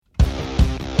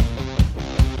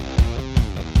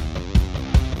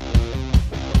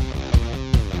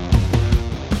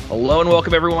Hello and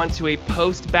welcome everyone to a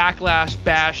post-Backlash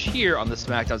bash here on the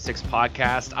Smackdown 6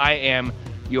 podcast. I am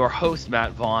your host,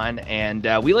 Matt Vaughn, and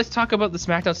we like to talk about the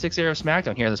Smackdown 6 era of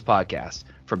Smackdown here on this podcast.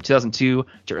 From 2002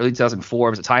 to early 2004, it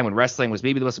was a time when wrestling was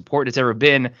maybe the most important it's ever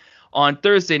been on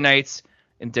Thursday nights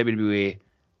in WWE.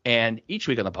 And each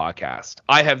week on the podcast,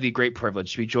 I have the great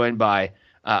privilege to be joined by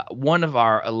one of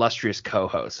our illustrious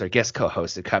co-hosts, or guest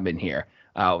co-hosts that come in here.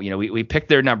 We pick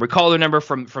their number, call their number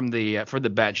from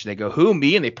the bench. They go, who,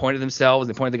 me? And they point at themselves.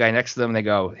 They point at the guy next to them. And they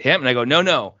go, him. And I go,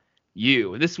 no,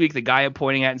 you. This week, the guy I'm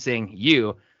pointing at and saying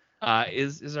you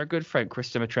is our good friend,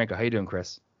 Chris Dimitrenko. How you doing,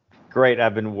 Chris? Great.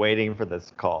 I've been waiting for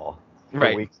this call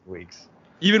for weeks and weeks.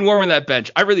 You've been warming that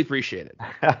bench. I really appreciate it.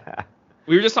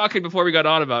 We were just talking before we got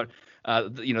on about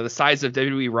the size of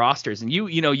WWE rosters, and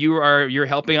you're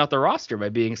helping out the roster by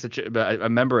being such a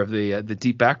member of the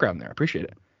deep background there. I appreciate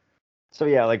it. So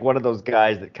yeah, like one of those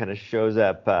guys that kind of shows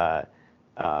up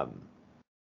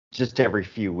just every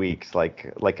few weeks, like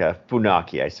a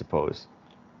Funaki, I suppose.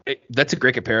 That's a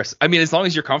great comparison. I mean, as long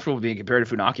as you're comfortable being compared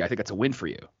to Funaki, I think that's a win for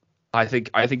you. I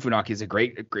think Funaki is a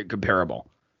great comparable.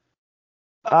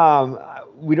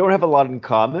 We don't have a lot in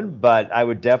common, but I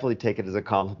would definitely take it as a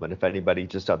compliment if anybody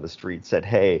just on the street said,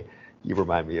 "Hey, you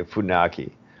remind me of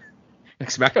Funaki."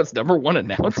 SmackDown's number one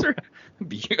announcer?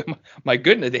 My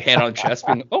goodness, the hand on chest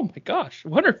being, oh my gosh,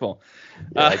 wonderful.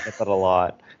 Yeah, I get that a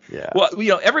lot. Yeah.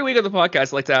 Well, every week on the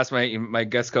podcast, I like to ask my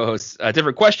guest co-hosts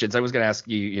different questions. I was going to ask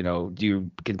you, would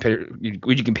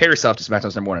you compare yourself to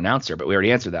SmackDown's number one announcer? But we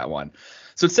already answered that one.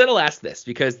 So instead I'll ask this,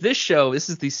 because this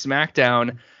is the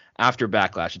SmackDown after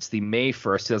Backlash. It's the May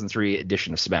 1st, 2003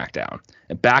 edition of SmackDown.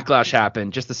 And Backlash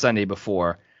happened just the Sunday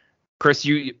before. Chris,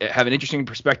 you have an interesting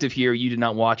perspective here. You did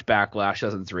not watch Backlash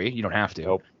 2003. You don't have to.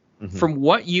 Nope. Mm-hmm. From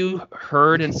what you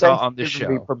heard and saw on this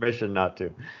show. Permission not to.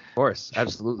 Of course,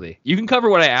 absolutely. You can cover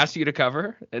what I asked you to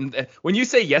cover. And when you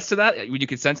say yes to that, when you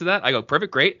consent to that, I go,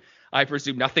 perfect, great. I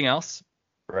presume nothing else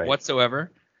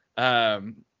whatsoever. I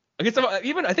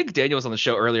think Daniel was on the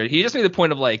show earlier. He just made the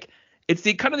point of like, it's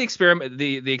the kind of the experiment,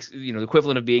 the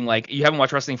equivalent of being like, you haven't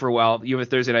watched wrestling for a while. You have a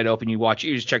Thursday night open, you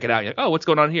just check it out. You're like, oh, what's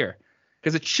going on here?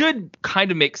 Because it should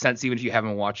kind of make sense even if you haven't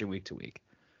been watching week to week.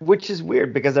 Which is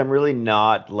weird because I'm really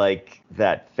not like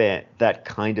that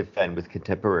kind of fan with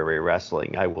contemporary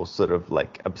wrestling. I will sort of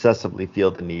like obsessively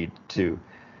feel the need to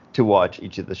watch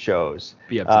each of the shows.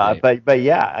 But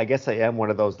yeah, I guess I am one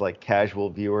of those like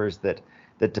casual viewers that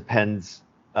determines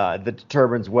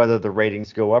whether the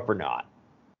ratings go up or not.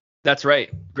 That's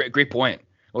right. Great point.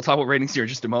 We'll talk about ratings here in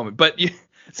just a moment. But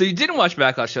so you didn't watch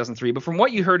Backlash 2003, but from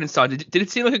what you heard and saw, did it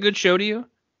seem like a good show to you?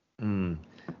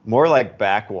 More like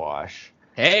Backwash.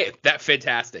 Hey, that's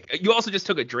fantastic. You also just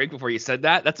took a drink before you said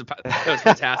that. That was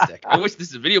fantastic. I wish this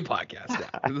is a video podcast now.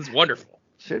 This is wonderful.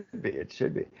 It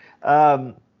should be.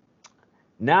 I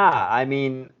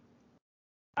mean,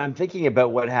 I'm thinking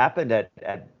about what happened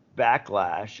at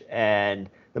Backlash, and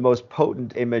the most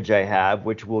potent image I have,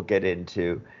 which we'll get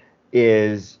into,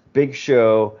 is Big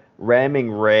Show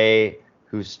ramming Rey,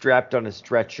 who's strapped on a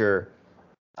stretcher,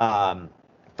 from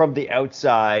the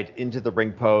outside into the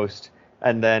ring post,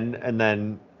 and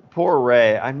then poor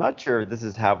Rey. I'm not sure this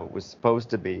is how it was supposed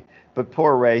to be, but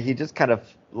poor Rey, he just kind of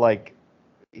like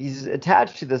he's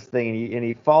attached to this thing, and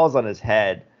he falls on his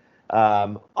head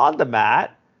on the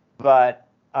mat, but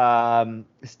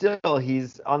still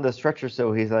he's on the stretcher,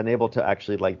 so he's unable to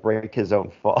actually like break his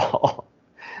own fall.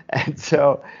 And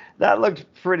so that looked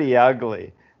pretty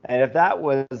ugly. And if that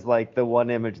was like the one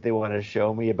image they want to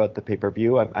show me about the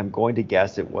pay-per-view, I'm going to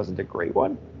guess it wasn't a great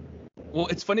one. Well,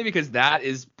 it's funny because that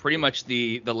is pretty much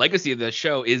the legacy of the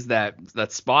show, is that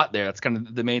spot there. That's kind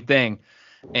of the main thing.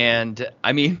 And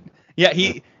I mean, yeah,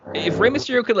 if Rey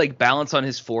Mysterio could like balance on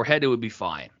his forehead, it would be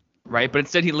fine, right? But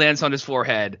instead he lands on his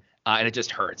forehead and it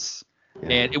just hurts. Yeah.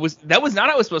 And that was not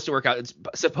how it was supposed to work out. It's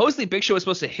supposedly Big Show was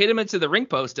supposed to hit him into the ring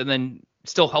post and then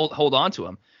still hold on to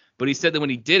him. But he said that when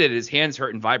he did it, his hands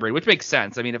hurt and vibrated, which makes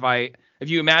sense. I mean, if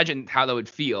you imagine how that would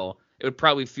feel, it would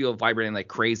probably feel vibrating like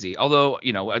crazy. Although,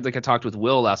 like I talked with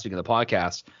Will last week on the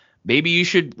podcast, maybe you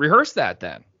should rehearse that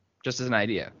then, just as an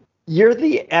idea. You're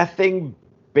the effing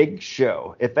Big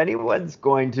Show. If anyone's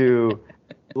going to,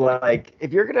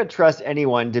 if you're going to trust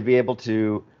anyone to be able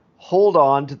to hold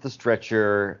on to the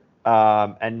stretcher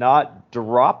and not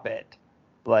drop it,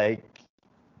 like,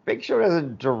 Big Show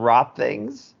doesn't drop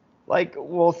things. Like,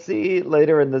 we'll see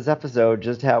later in this episode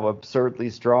just how absurdly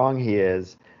strong he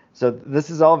is. So this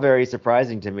is all very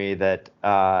surprising to me that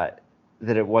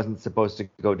it wasn't supposed to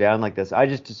go down like this. I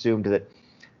just assumed that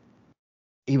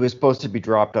he was supposed to be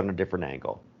dropped on a different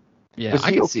angle. Yeah,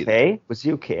 I can see that. Was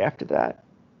he okay after that?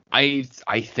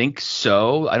 I think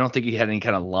so. I don't think he had any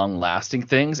kind of long-lasting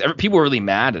things. People were really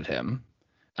mad at him.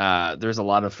 There's a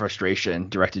lot of frustration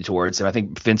directed towards him. I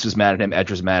think Vince was mad at him.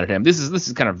 Edge was mad at him. This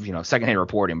is kind of, secondhand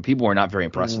reporting. People were not very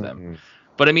impressed with him.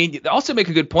 But I mean, also make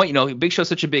a good point. Big Show's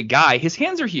such a big guy. His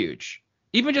hands are huge.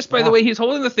 Even just by the way he's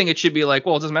holding the thing, it should be like,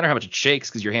 well, it doesn't matter how much it shakes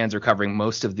because your hands are covering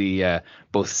most of the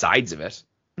both sides of it.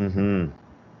 Mm-hmm.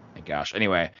 My gosh.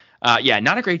 Anyway,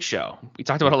 not a great show. We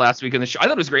talked about it last week on the show. I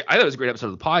thought it was great. I thought it was a great episode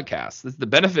of the podcast. The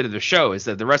benefit of the show is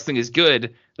that the wrestling is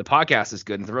good, the podcast is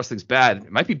good, and if the wrestling's bad,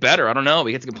 it might be better. I don't know.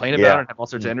 We get to complain about it and have all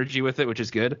sorts of energy with it, which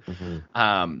is good.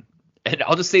 Mm-hmm. And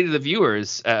I'll just say to the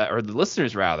viewers, or the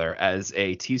listeners rather, as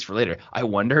a tease for later, I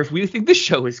wonder if we think this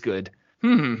show is good.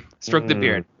 Stroke the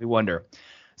beard. We wonder.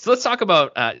 So let's talk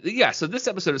about, so this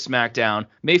episode of SmackDown,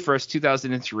 May 1st,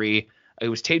 2003, it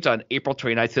was taped on April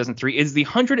 29th, 2003, is the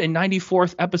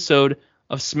 194th episode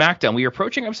of SmackDown. We are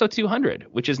approaching episode 200,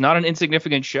 which is not an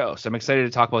insignificant show. So I'm excited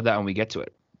to talk about that when we get to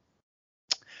it.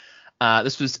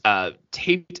 This was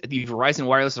taped at the Verizon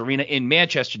Wireless Arena in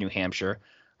Manchester, New Hampshire.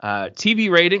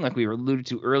 TV rating, like we alluded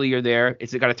to earlier there,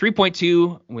 it's got a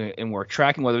 3.2, and we're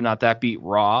tracking whether or not that beat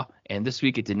Raw. And this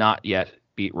week it did not yet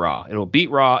beat Raw. It will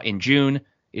beat Raw in June.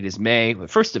 It is May, the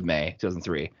 1st of May,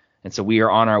 2003. And so we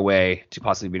are on our way to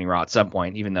possibly beating Raw at some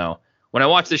point, even though when I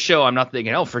watch this show, I'm not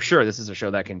thinking, oh, for sure, this is a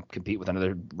show that can compete with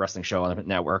another wrestling show on a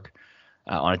network,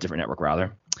 on a different network,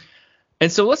 rather.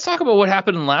 And so let's talk about what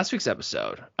happened in last week's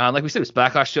episode. Like we said, it was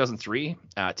Backlash 2003.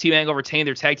 Team Angle retained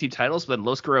their tag team titles, but then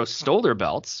Los Guerreros stole their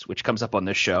belts, which comes up on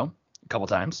this show a couple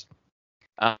times.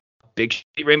 Big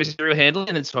Rey Mysterio handling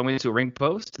and then swung into a ring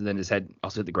post, and then his head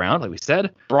also hit the ground, like we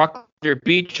said. Brock Lesnar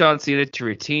beat John Cena to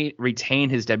retain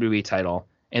his WWE title,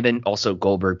 and then also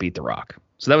Goldberg beat The Rock.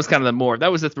 So that was kind of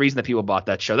that was the reason that people bought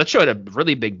that show. That show had a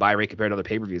really big buy rate compared to other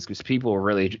pay-per-views because people were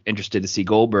really interested to see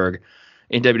Goldberg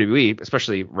in WWE,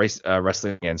 especially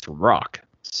wrestling against Rock.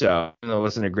 So even though it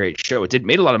wasn't a great show, it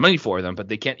made a lot of money for them, but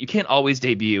you can't always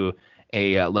debut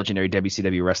a legendary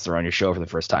WCW wrestler on your show for the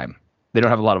first time. They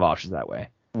don't have a lot of options that way.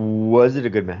 Was it a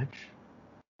good match?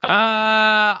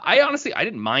 I honestly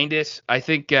didn't mind it. I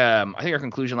think our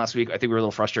conclusion last week, I think we were a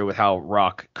little frustrated with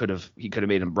how could have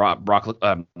made him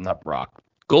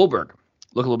Goldberg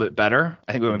look a little bit better.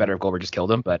 I think it would have been better if Goldberg just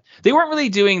killed him, but they weren't really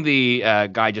doing the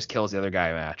guy just kills the other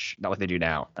guy match, not like they do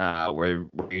now, where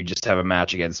you just have a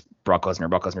match against Brock Lesnar.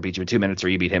 Brock Lesnar beats you in 2 minutes, or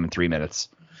you beat him in 3 minutes.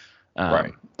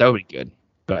 Right. That would be good.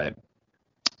 But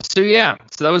so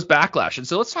that was Backlash. And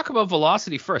so let's talk about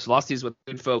Velocity first. Velocity is what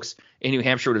good folks in New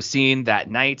Hampshire would have seen that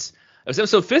night. It was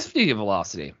episode 50 of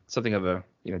Velocity, something of a,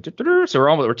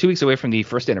 so we're 2 weeks away from the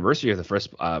first anniversary of the first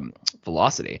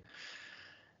Velocity.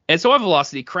 And so on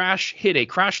Velocity, Crash hit a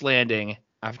crash landing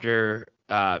after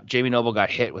Jamie Noble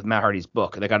got hit with Matt Hardy's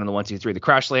book. They got on the 1, 2, 3. The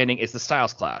crash landing is the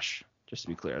Styles Clash, just to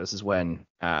be clear. This is when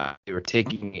they were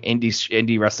taking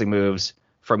indie wrestling moves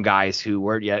from guys who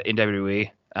weren't yet in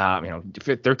WWE.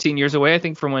 13 years away, I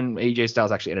think, from when AJ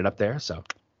Styles actually ended up there. So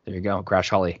there you go. Crash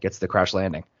Holly gets the crash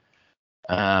landing.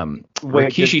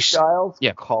 Wait, did Styles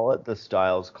call it the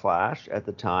Styles Clash at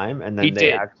the time? And then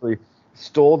they actually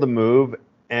stole the move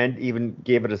and even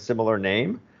gave it a similar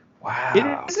name? Wow.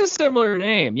 It is a similar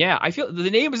name. Yeah, I feel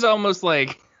the name is almost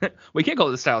like we can't call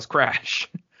it the Styles Crash,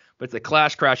 but it's a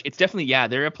Clash Crash. It's definitely,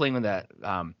 they're playing with that,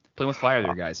 playing with fire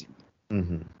there, guys.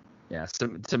 Mm-hmm. Yeah,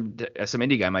 some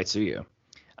indie guy might sue you.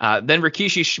 Then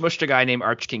Rikishi smushed a guy named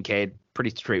Arch Kincaid. Pretty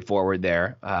straightforward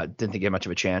there. Didn't think he had much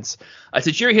of a chance.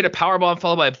 Tajiri hit a powerbomb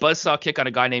followed by a buzzsaw kick on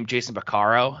a guy named Jason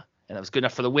Vaccaro, and that was good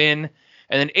enough for the win.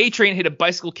 And then A-Train hit a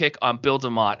bicycle kick on Bill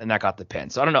DeMott, and that got the pin.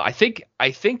 So I don't know. I think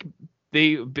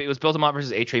it was Bill DeMott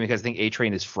versus A-Train because I think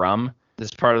A-Train is from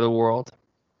this part of the world.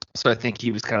 So I think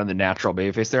he was kind of the natural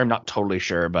babyface there. I'm not totally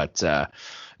sure, but that's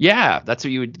what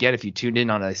you would get if you tuned in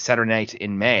on a Saturday night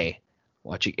in May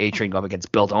watching A-Train go up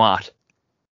against Bill DeMott.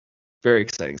 Very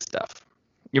exciting stuff.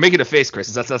 You're making a face,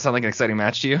 Chris. Does that sound like an exciting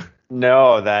match to you?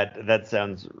 No, that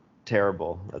sounds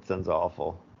terrible. That sounds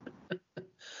awful.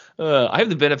 I have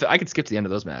the benefit. I could skip to the end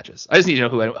of those matches. I just need to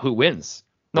know who wins.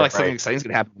 Not like something exciting is going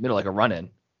to happen in the middle, like a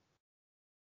run-in.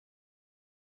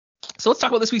 So let's talk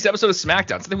about this week's episode of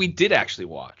SmackDown, something we did actually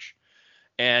watch.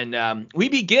 And we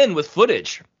begin with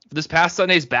footage for this past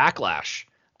Sunday's Backlash,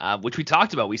 which we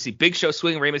talked about. We see Big Show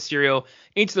swing Rey Mysterio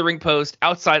into the ring post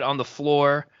outside on the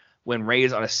floor when Rey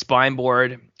is on a spine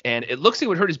board. And it looks like it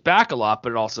would hurt his back a lot,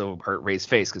 but it also hurt Rey's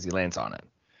face because he lands on it.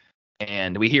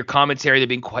 And we hear commentary. They're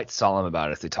being quite solemn about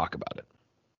it as they talk about it.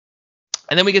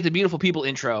 And then we get the Beautiful People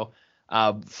intro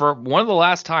for one of the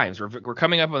last times. We're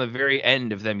coming up on the very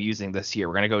end of them using this here.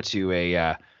 We're going to go to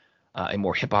a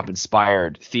more hip-hop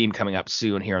inspired theme coming up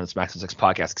soon here on the SmackDown 6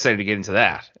 podcast. Excited to get into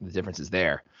that. The differences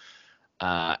there.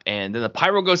 And then the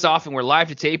pyro goes off, and we're live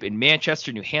to tape in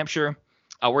Manchester, New Hampshire.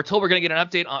 We're told we're going to get an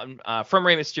update on from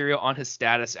Rey Mysterio on his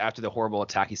status after the horrible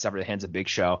attack he suffered at the hands of Big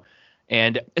Show.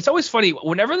 And it's always funny,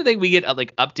 whenever we get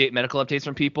like medical updates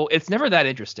from people, it's never that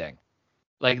interesting.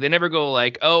 Like, they never go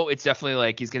like, oh, it's definitely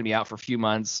like he's going to be out for a few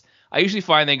months. I usually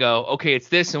find they go, okay, it's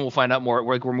this, and we'll find out more.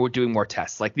 We're doing more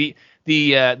tests. Like the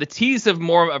tease of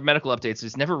more of medical updates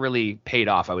has never really paid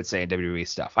off, I would say, in WWE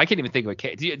stuff. I can't even think of a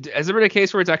case. Has there been a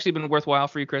case where it's actually been worthwhile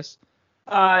for you, Chris?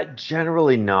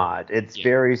 Generally not. It's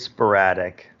very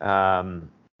sporadic. If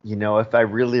I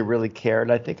really, really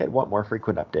cared, I think I'd want more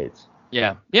frequent updates.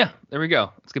 Yeah, there we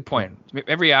go. That's a good point.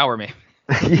 Every hour, maybe.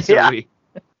 Yeah.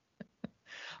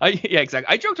 Yeah,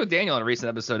 exactly. I joked with Daniel in a recent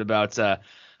episode about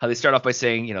how they start off by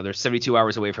saying, they're 72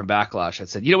 hours away from Backlash. I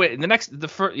said, in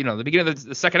the beginning of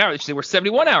the second hour, they say we're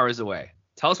 71 hours away.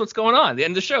 Tell us what's going on. At the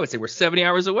end of the show, they say we're 70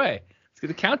 hours away. Let's get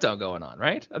the countdown going on,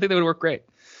 right? I think that would work great.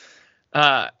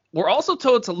 We're also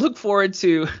told to look forward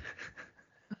to.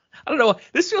 I don't know.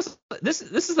 This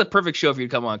is the perfect show for you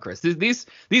to come on, Chris.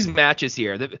 These matches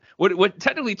here. What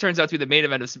technically turns out to be the main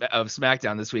event of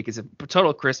SmackDown this week is a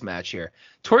total Chris match here.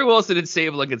 Torrie Wilson and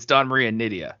Sable against Dawn Marie and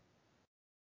Nydia.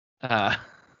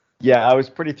 Yeah, I was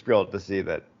pretty thrilled to see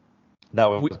that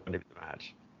was going to be the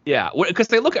match. Yeah,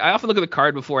 because I often look at the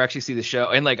card before I actually see the show,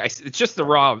 and it's just the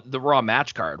raw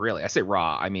match card, really. I say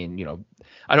raw, I mean,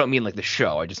 I don't mean like the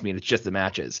show. I just mean it's just the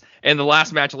matches. And the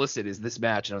last match listed is this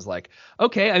match, and I was like,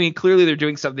 okay, I mean, clearly they're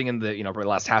doing something in the for the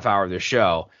last half hour of their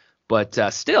show, but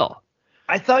still.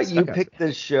 I thought you picked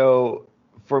this show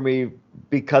for me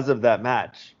because of that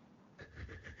match.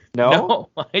 No,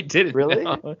 I didn't. Really?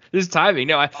 No. This is timing.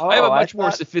 No, I have a much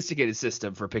more sophisticated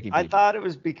system for picking people. I thought it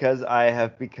was because I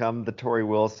have become the Torrie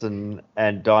Wilson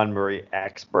and Dawn Marie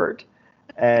expert.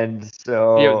 And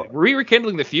so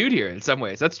rekindling the feud here in some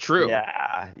ways. That's true.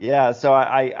 Yeah. So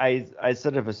I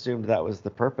sort of assumed that was the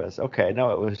purpose. Okay,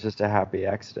 no, it was just a happy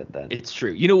accident then. It's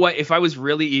true. You know what? If I was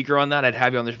really eager on that, I'd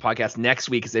have you on this podcast next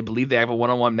week because I believe they have a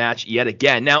one-on-one match yet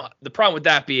again. Now, the problem with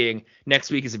that being next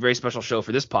week is a very special show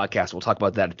for this podcast. We'll talk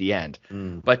about that at the end.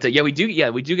 But we do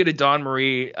get a Dawn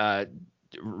Marie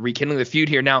rekindling the feud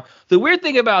here. Now, the weird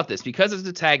thing about this, because it's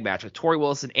a tag match with Torrie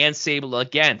Wilson and Sable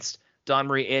against Dawn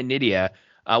Marie and Nydia.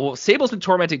 Sable's been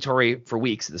tormenting Torrie for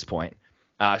weeks at this point,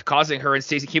 causing her and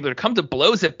Stacey Keibler to come to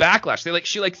blows at Backlash.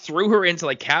 She threw her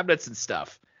into cabinets and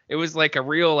stuff. It was a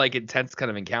real intense kind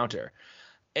of encounter.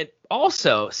 And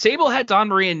also, Sable had Dawn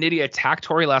Marie and Nydia attack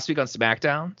Torrie last week on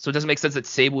SmackDown, so it doesn't make sense that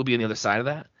Sable would be on the other side of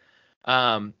that.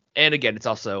 And again, it's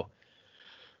also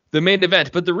the main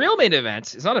event, but the real main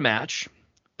event is not a match,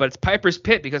 but it's Piper's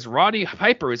Pit because Roddy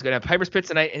Piper is going to have Piper's Pit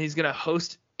tonight, and he's going to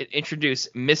host and introduce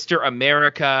Mr.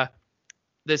 America.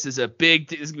 This is going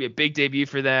to be a big debut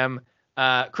for them.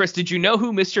 Chris, did you know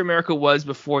who Mr. America was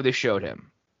before they showed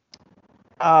him?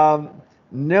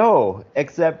 No,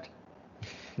 except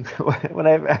when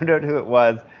I found out who it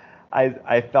was,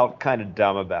 I felt kind of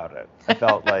dumb about it. I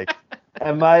felt like,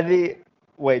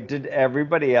 did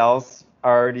everybody else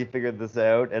already figure this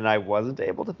out and I wasn't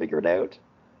able to figure it out?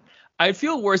 I'd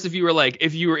feel worse if you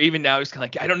were even now just kind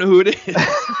of I don't know who it is.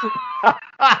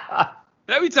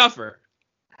 That'd be tougher.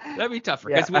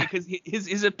 Because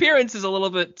his appearance is a little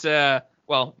bit,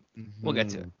 we'll get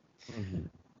to it. Mm-hmm.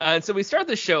 And so we start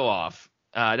the show off,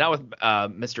 not with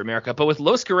Mr. America, but with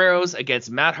Los Guerreros against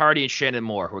Matt Hardy and Shannon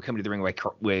Moore, who are coming to the ring by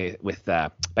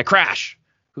Crash,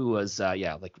 who was,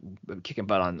 kicking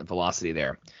butt on Velocity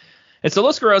there. And so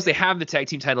Los Guerreros, they have the tag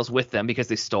team titles with them because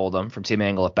they stole them from Team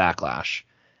Angle at Backlash.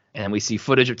 And we see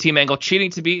footage of Team Angle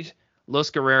cheating to beat Los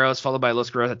Guerreros, followed by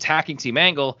Los Guerreros attacking Team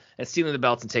Angle and stealing the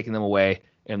belts and taking them away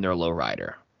in their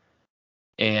lowrider.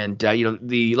 And,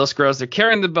 the Los Guerreros, they're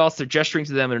carrying the belts, they're gesturing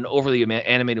to them in an overly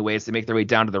animated way as they make their way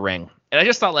down to the ring. And I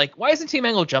just thought, why isn't Team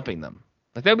Angle jumping them?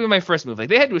 That would be my first move.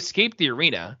 They had to escape the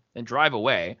arena and drive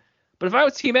away. But if I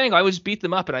was Team Angle, I would just beat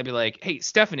them up and I'd be like, hey,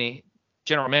 Stephanie,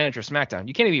 general manager of SmackDown,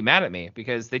 you can't even be mad at me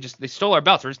because they stole our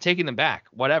belts. We're just taking them back.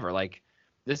 Whatever.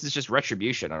 This is just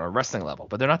retribution on a wrestling level,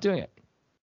 but they're not doing it.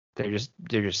 They're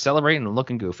just celebrating and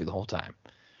looking goofy the whole time.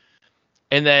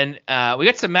 And then we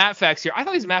got some Matt facts here. I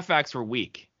thought these Matt facts were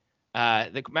weak.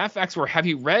 The Matt facts were: have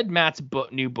you read Matt's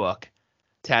new book?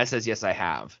 Taz says yes, I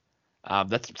have.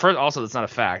 That's not a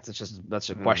fact. That's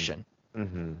a question.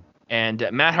 Mm-hmm. And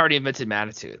Matt Hardy invented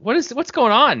Mattitude. What's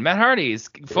going on? Matt Hardy's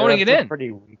phoning it in. That's a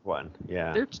pretty weak one.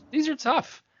 Yeah. These are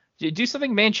tough. Do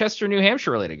something Manchester, New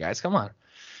Hampshire related, guys. Come on.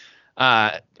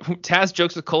 Taz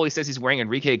jokes with Cole. He says he's wearing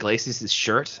Enrique Iglesias'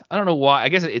 shirt. I don't know why. I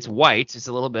guess it's white. It's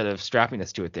a little bit of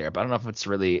strappiness to it there, but I don't know if it's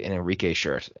really an Enrique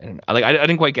shirt. And I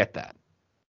didn't quite get that.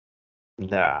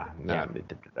 Nah, Yeah. they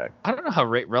did that. I don't know how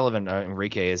relevant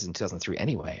Enrique is in 2003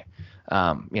 anyway.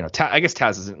 I guess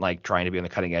Taz isn't like trying to be on the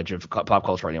cutting edge of pop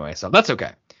culture anyway, so that's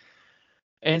okay.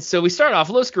 And so we start off.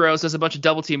 Los Guerreros does a bunch of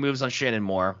double team moves on Shannon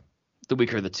Moore, the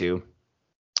weaker of the two.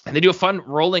 And they do a fun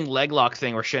rolling leg lock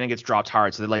thing where Shannon gets dropped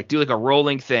hard. So they like do like a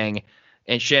rolling thing,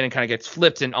 and Shannon kind of gets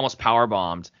flipped and almost power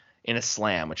bombed in a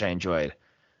slam, which I enjoyed.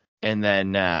 And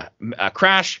then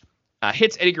Crash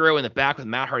hits Eddie Guerrero in the back with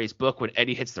Matt Hardy's book when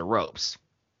Eddie hits the ropes,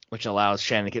 which allows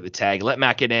Shannon to get the tag, let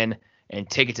Matt get in, and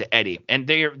take it to Eddie. And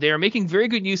they're making very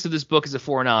good use of this book as a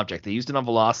foreign object. They used it on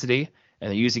Velocity,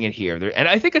 and they're using it here. And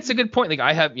I think it's a good point. Like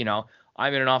I'm in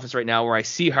an office right now where I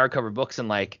see hardcover books, and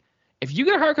like if you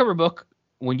get a hardcover book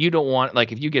when you don't want,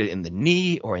 like if you get it in the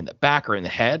knee or in the back or in the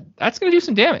head, that's going to do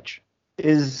some damage.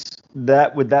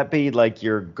 Would that be like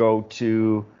your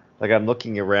go-to? Like I'm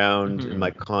looking around in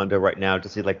my condo right now to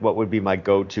see like what would be my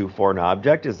go-to foreign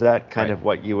object. Is that kind of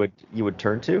what you would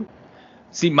turn to?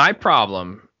 See, my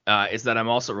problem is that I'm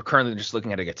also currently just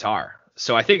looking at a guitar.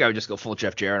 So I think I would just go full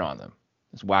Jeff Jarrett on them.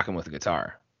 Just whack them with a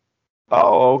guitar.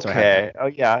 Oh, okay. Oh,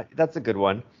 yeah. That's a good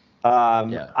one.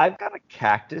 Yeah. I've got a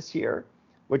cactus here,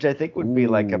 which I think would be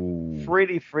like a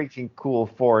pretty freaking cool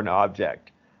foreign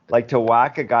object. Like to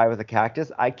whack a guy with a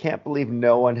cactus. I can't believe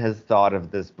no one has thought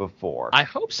of this before. I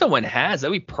hope someone has.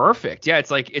 That'd be perfect. Yeah, it's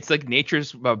like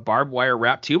nature's barbed wire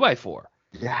wrapped 2x4.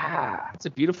 Yeah. It's a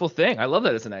beautiful thing. I love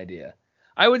that as an idea.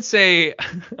 I would say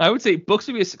books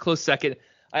would be a close second.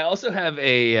 I also have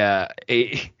a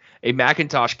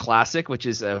Macintosh Classic, which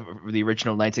is the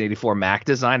original 1984 Mac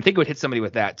design. I think it would hit somebody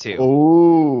with that too.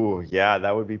 Oh, yeah,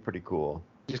 that would be pretty cool.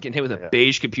 Just getting hit with a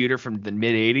beige computer from the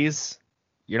mid 80s.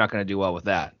 You're not going to do well with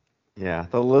that. Yeah,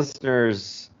 the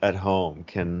listeners at home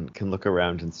can look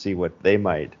around and see what they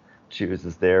might choose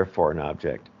as their foreign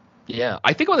object. Yeah,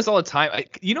 I think about this all the time.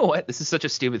 You know what? This is such a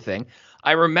stupid thing.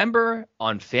 I remember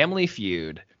on Family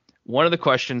Feud, one of the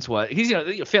questions was,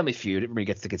 Family Feud, everybody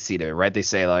gets to concede it, right? They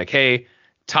say like, hey,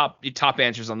 top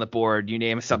answers on the board, you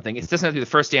name something. It doesn't have to be the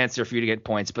first answer for you to get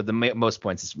points, but the most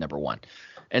points is number one.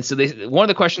 And so one of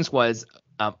the questions was,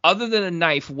 other than a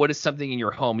knife, what is something in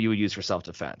your home you would use for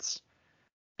self-defense?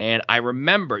 And I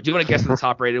remember, do you want to guess what the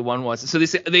top rated one was? So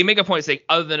they make a point saying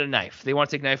other than a knife. They want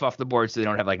to take knife off the board so they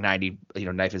don't have like 90,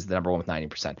 knife is the number one with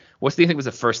 90%. What do you think was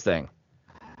the first thing?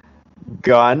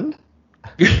 Gun.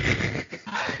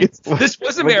 This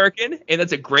was American, and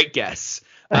that's a great guess.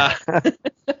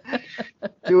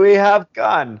 Do we have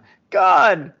gun?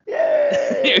 Gun!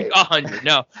 Yay! 100.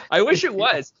 No, I wish it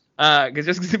was, because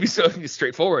just to be so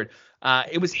straightforward.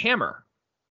 It was hammer.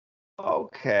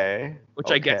 Okay.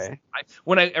 I guess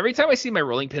every time I see my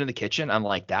rolling pin in the kitchen, I'm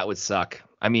like, that would suck.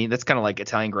 I mean, that's kind of like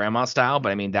Italian grandma style,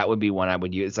 but I mean, that would be one I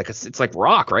would use. It's like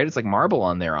rock, right? It's like marble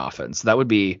on there often. So that would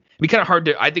be kind of hard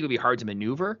I think it would be hard to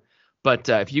maneuver. But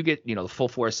if you get, the full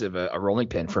force of a rolling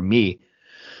pin from me,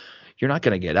 you're not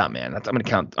going to get up, man. I'm going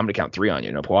to count 3 on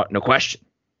you. No question.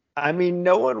 I mean,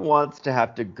 no one wants to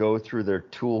have to go through their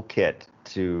toolkit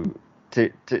to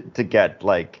get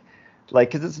like,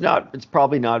 because it's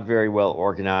probably not very well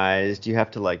organized. You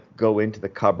have to like go into the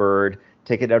cupboard,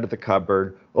 take it out of the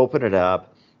cupboard, open it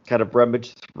up, kind of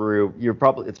rummage through.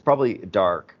 It's probably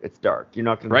dark. It's dark. You're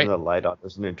not going to turn the light on.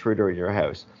 There's an intruder in your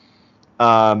house.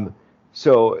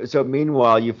 So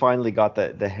meanwhile, you finally got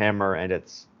the hammer, and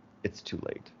it's too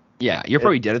late. Yeah, you're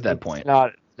probably dead at that point.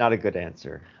 It's not a good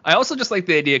answer. I also just like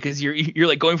the idea because you're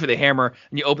like going for the hammer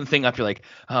and you open the thing up. You're like,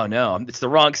 oh no, it's the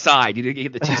wrong side. You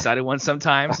get the two-sided one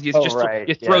sometimes. You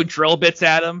throw drill bits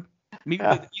at him. Maybe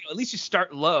at least you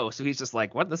start low. So he's just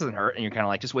like, what? This doesn't hurt. And you're kind of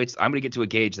like, just wait. I'm gonna get to a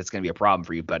gauge that's gonna be a problem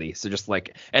for you, buddy. So just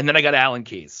like, and then I got Allen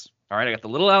keys. All right, I got the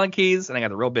little Allen keys and I got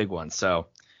the real big one. So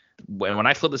when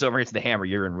I flip this over into the hammer,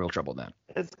 you're in real trouble then.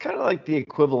 It's kind of like the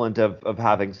equivalent of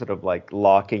having sort of like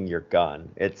locking your gun.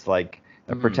 It's like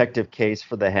a protective case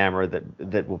for the hammer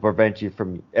that will prevent you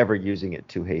from ever using it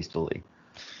too hastily.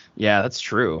 Yeah, that's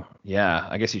true. Yeah,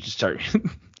 I guess you just start.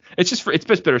 It's just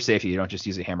better safety. You don't just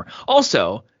use a hammer.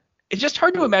 Also, it's just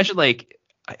hard to imagine like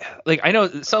I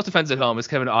know self-defense at home is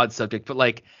kind of an odd subject, but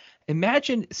like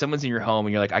imagine someone's in your home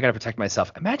and you're like, I gotta protect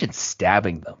myself. Imagine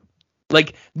stabbing them.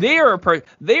 Like they are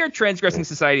transgressing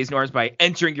society's norms by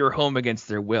entering your home against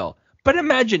their will. But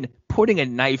imagine putting a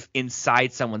knife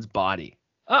inside someone's body.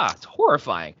 It's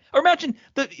horrifying. Or imagine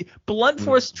the blunt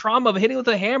force trauma of hitting with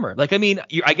a hammer. Like, I mean,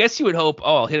 I guess you would hope,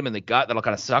 I'll hit him in the gut. That'll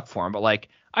kind of suck for him. But like,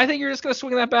 I think you're just gonna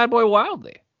swing that bad boy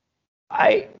wildly.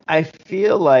 I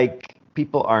feel like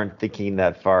people aren't thinking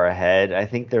that far ahead. I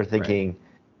think they're thinking,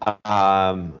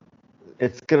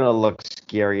 it's gonna look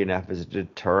scary enough as a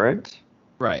deterrent.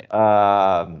 Right.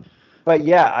 But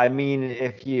yeah, I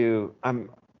mean,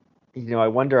 I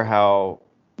wonder how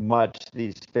much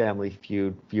these Family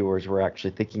Feud viewers were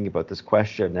actually thinking about this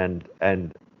question,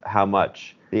 and how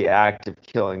much the act of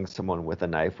killing someone with a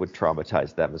knife would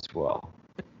traumatize them as well.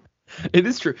 It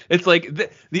is true. It's like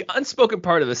the unspoken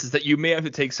part of this is that you may have to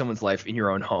take someone's life in your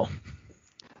own home.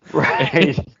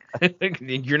 Right.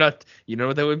 You're not, you know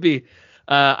what that would be.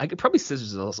 I could probably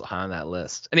scissors is also high on that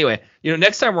list. Anyway,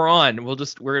 next time we're on, we'll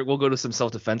go to some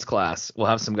self-defense class. We'll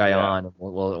have some guy on. And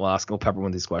we'll ask. We'll pepper one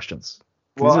of these questions.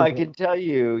 Well, I can tell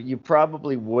you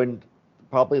probably wouldn't.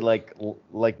 Probably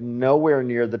like nowhere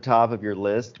near the top of your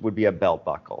list would be a belt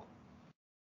buckle.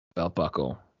 Belt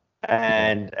buckle.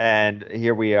 And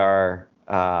here we are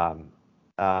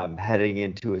heading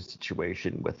into a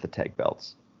situation with the tag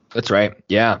belts. That's right.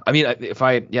 Yeah. I mean, if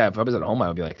I was at home, I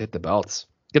would be like, hit the belts,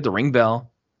 get the ring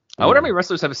bell. I wonder how many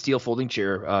wrestlers have a steel folding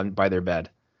chair by their bed,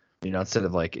 instead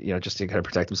of just to kind of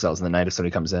protect themselves in the night if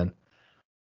somebody comes in.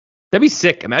 That'd be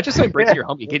sick. Imagine somebody breaks your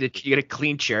home, you get a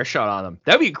clean chair shot on them.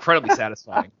 That'd be incredibly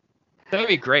satisfying. That'd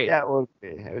be great. Yeah, it would be.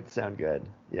 It would sound good.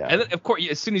 Yeah. And then, of course,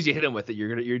 as soon as you hit him with it,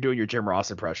 you're doing your Jim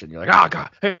Ross impression. You're like, oh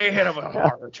god, hey, hit him with a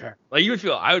hard chair. Like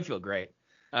I would feel great.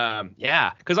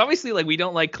 Yeah, because obviously, we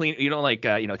don't like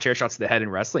chair shots to the head in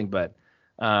wrestling, but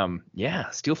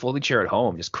steel folding chair at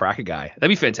home, just crack a guy. That'd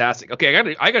be fantastic. Okay,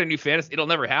 I got a new fantasy. It'll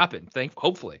never happen,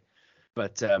 hopefully,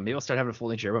 but maybe I'll start having a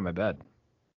folding chair by my bed.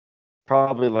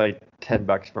 Probably like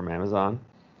 $10 from Amazon.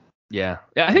 Yeah,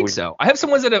 I think so. I have some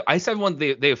ones I have one.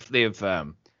 They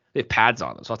have pads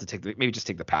on them, so I'll have to maybe just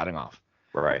take the padding off.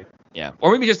 Right. Yeah,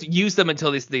 or maybe just use them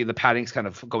until the padding's kind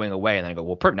of going away, and then I go,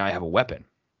 well, perfect. Now I have a weapon.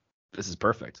 This is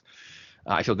perfect.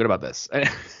 I feel good about this.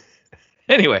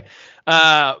 Anyway,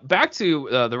 back to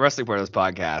the wrestling part of this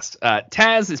podcast.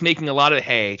 Taz is making a lot of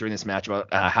hay during this match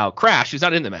about how Crash, who's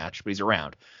not in the match, but he's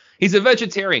around. He's a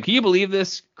vegetarian. Can you believe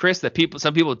this, Chris, that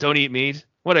some people don't eat meat?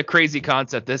 What a crazy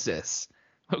concept this is.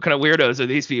 What kind of weirdos are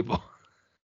these people?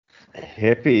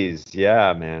 Hippies.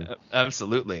 Yeah, man.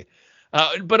 Absolutely.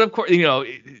 But of course,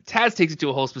 Taz takes it to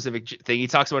a whole specific thing. He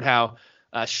talks about how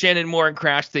Shannon Moore and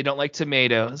Crash, they don't like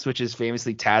tomatoes, which is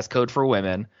famously Taz code for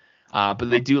women. But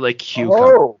they do like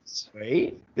cucumbers. Oh,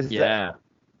 wait.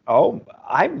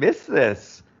 I missed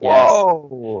this. Yes.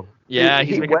 Whoa. Yeah,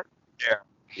 he went there.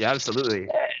 Yeah, absolutely.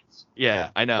 Yeah,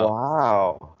 I know.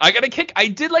 Wow. I got a kick. I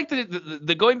did like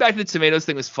the going back to the tomatoes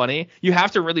thing was funny. You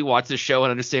have to really watch the show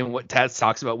and understand what Taz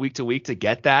talks about week to week to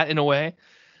get that in a way.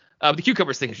 The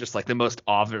cucumbers thing is just like the most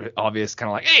obvious kind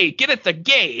of like, hey, get it the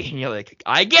gay. And you're like,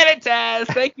 I get it, Taz.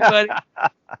 Thank you, buddy.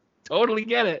 Totally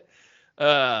get it.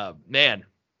 Man.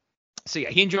 So yeah,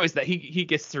 he enjoys that. He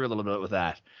gets through a little bit with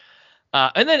that.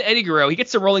 And then Eddie Guerrero, he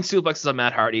gets some rolling suplexes on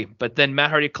Matt Hardy, but then Matt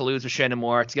Hardy colludes with Shannon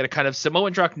Moore to get a kind of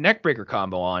Samoan drop neckbreaker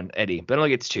combo on Eddie, but only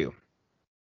gets 2.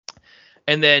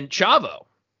 And then Chavo,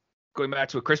 going back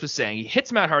to what Chris was saying, he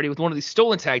hits Matt Hardy with one of these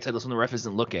stolen tag titles when the ref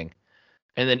isn't looking.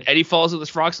 And then Eddie falls with his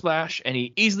frog splash, and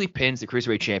he easily pins the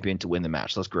Cruiserweight champion to win the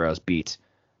match. Los Guerreros beat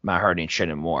Matt Hardy and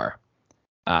Shannon Moore.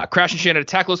 Crash and Shannon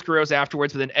attack Los Guerreros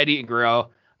afterwards, but then Eddie and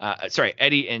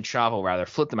Chavo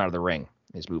flip them out of the ring.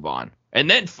 Just move on. And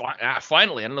then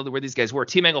finally, I don't know where these guys were.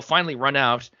 Team Angle finally run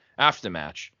out after the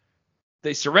match.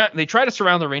 They try to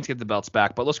surround the ring to get the belts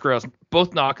back, but Los Guerreros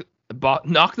both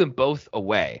knock them both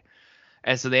away.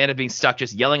 And so they end up being stuck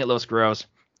just yelling at Los Guerreros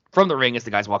from the ring as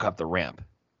the guys walk up the ramp.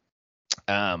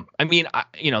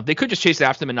 They could just chase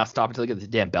after them and not stop until they get the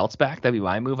damn belts back. That'd be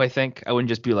my move, I think. I wouldn't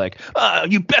just be like,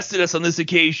 you bested us on this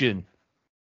occasion.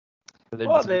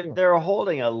 Well, they're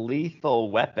holding a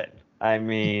lethal weapon. I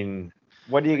mean,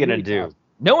 what are you gonna do?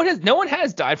 No one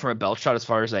has died from a belt shot as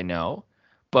far as I know,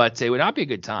 but it would not be a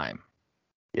good time.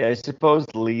 Yeah, I suppose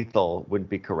lethal would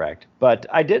be correct. But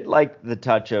I did like the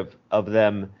touch of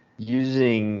them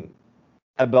using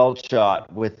a belt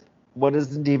shot with what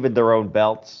isn't even their own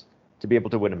belts to be able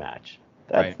to win a match.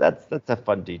 That's a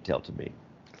fun detail to me.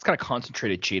 It's kind of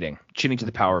concentrated cheating to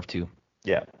the power of 2.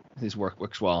 Yeah, this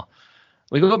works well.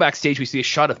 We go backstage. We see a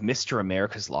shot of Mr.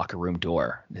 America's locker room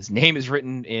door. His name is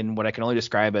written in what I can only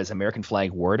describe as American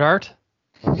flag word art.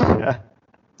 Yeah.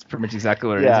 It's pretty much exactly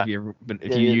what it is.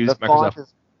 If you use Microsoft.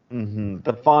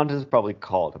 The font is probably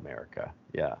called America.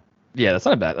 Yeah. Yeah, that's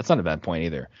not a bad point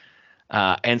either.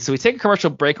 And so we take a commercial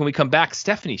break. When we come back,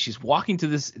 Stephanie, she's walking to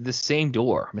this same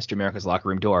door, Mr. America's locker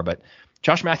room door, but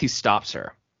Josh Matthews stops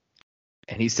her,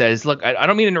 and he says, "Look, I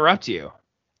don't mean to interrupt you."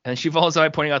 And she follows by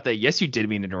pointing out that, yes, you did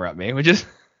mean to interrupt me, which is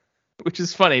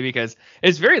funny because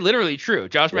it's very literally true.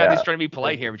 Josh Matthews trying to be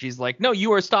polite here, but she's like, no,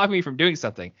 you are stopping me from doing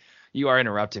something. You are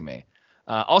interrupting me.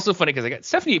 Also funny because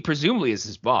Stephanie presumably is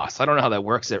his boss. I don't know how that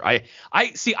works there. I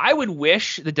would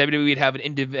wish the WWE would have an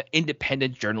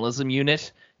independent journalism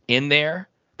unit in there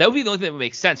That would be the only thing that would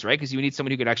make sense, right? Because you need someone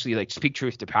who could actually like speak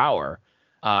truth to power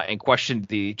and question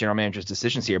the general manager's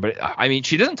decisions here. But I mean,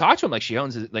 she doesn't talk to him like she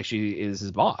owns it, like she is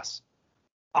his boss.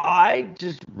 I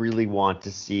just really want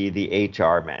to see the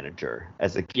HR manager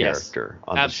as a character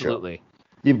on the show. Absolutely.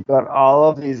 You've got all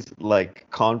of these like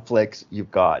conflicts.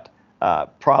 You've got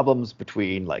problems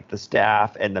between like the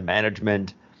staff and the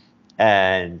management,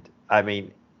 and I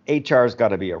mean, HR's got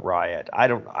to be a riot. I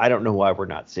don't know why we're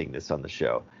not seeing this on the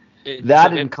show.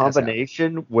 That in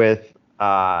combination with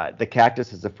the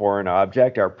cactus as a foreign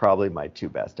object are probably my two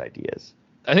best ideas.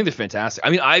 I think they're fantastic.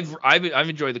 I mean, I've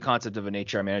enjoyed the concept of an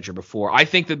HR manager before. I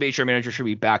think the HR manager should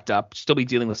be backed up, still be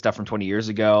dealing with stuff from 20 years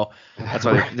ago. That's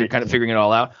why they're kind of figuring it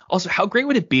all out. Also, how great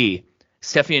would it be?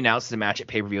 Stephanie announces a match at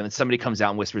pay-per-view, and then somebody comes out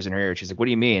and whispers in her ear. She's like, "What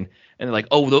do you mean?" And they're like,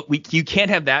 "Oh, you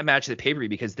can't have that match at the pay-per-view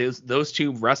because those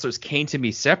two wrestlers came to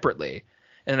me separately,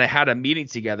 and I had a meeting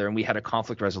together, and we had a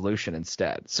conflict resolution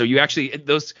instead. So you actually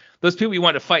those people you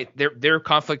want to fight, their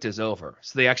conflict is over,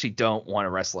 so they actually don't want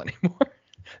to wrestle anymore."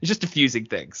 It's just diffusing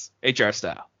things, HR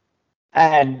style.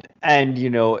 And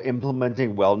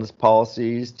implementing wellness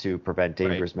policies to prevent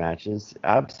dangerous matches.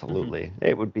 Absolutely,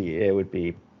 it would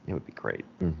be great.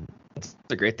 Mm-hmm. That's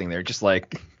the great thing there. Just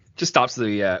stops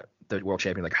the world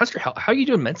champion like, how's your health? How are you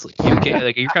doing mentally? You okay?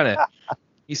 Like, you're kind of,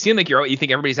 you seem like you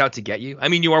think everybody's out to get you. I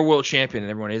mean, you are world champion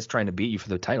and everyone is trying to beat you for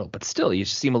the title, but still, you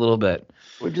just seem a little bit.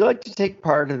 Would you like to take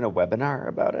part in a webinar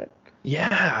about it?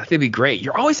 Yeah, that'd be great.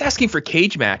 You're always asking for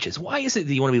cage matches. Why is it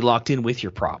that you want to be locked in with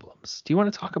your problems? Do you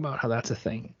want to talk about how that's a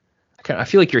thing? I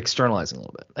feel like you're externalizing a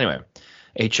little bit. Anyway,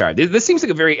 HR. This seems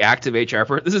like a very active HR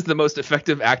person. This is the most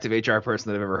effective active HR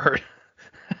person that I've ever heard.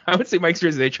 I would say my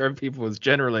experience with HR people is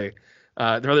generally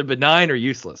they're either benign or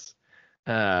useless,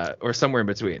 or somewhere in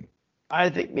between. I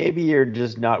think maybe you're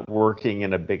just not working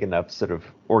in a big enough sort of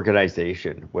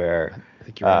organization where I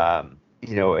think you're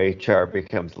right. HR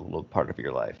becomes a little part of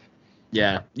your life.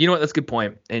 Yeah, you know what? That's a good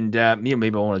point. And maybe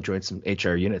I want to join some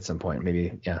HR unit at some point.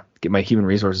 Maybe, get my human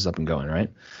resources up and going, right?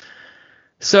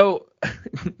 So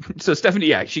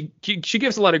Stephanie, she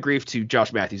gives a lot of grief to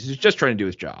Josh Matthews, who's just trying to do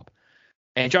his job.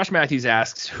 And Josh Matthews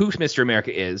asks who Mr.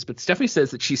 America is, but Stephanie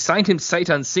says that she signed him sight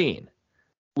unseen,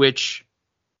 which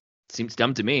seems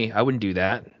dumb to me. I wouldn't do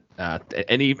that.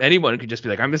 Anyone could just be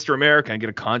like, I'm Mr. America, and get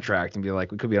a contract and be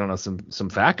like, we could be, I don't know, some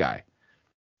fat guy.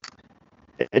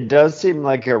 It does seem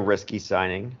like a risky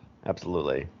signing.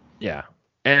 Absolutely. Yeah.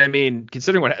 And I mean,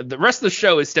 considering what the rest of the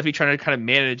show is Stephanie trying to kind of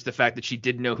manage the fact that she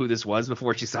didn't know who this was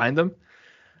before she signed them.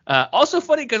 Also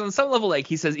funny because on some level, like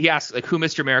he asks like who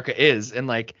Mr. America is. And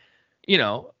like,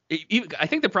 I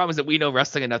think the problem is that we know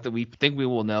wrestling enough that we think we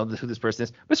will know who this person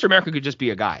is. Mr. America could just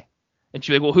be a guy. And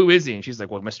she's like, well, who is he? And she's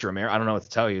like, well, Mr. America. I don't know what to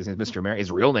tell you. His name's Mr. America.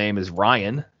 His real name is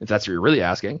Ryan, if that's what you're really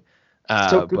asking.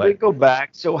 So could we go back?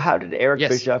 So how did Eric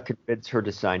Bischoff convince her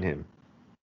to sign him?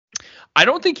 I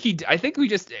don't think I think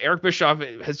Eric Bischoff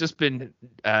has just been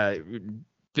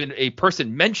a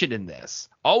person mentioned in this.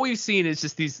 All we've seen is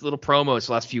just these little promos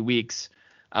the last few weeks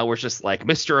where it's just like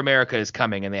Mr. America is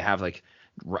coming, and they have like,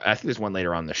 I think there's one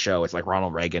later on in the show. It's like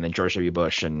Ronald Reagan and George W.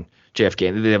 Bush and JFK.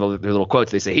 And they have their little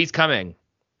quotes. They say, he's coming.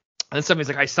 And then somebody's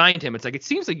like, I signed him. It's like, it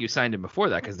seems like you signed him before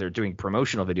that because they're doing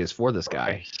promotional videos for this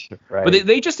guy. Right. But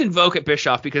they just invoke at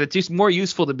Bischoff because it's just more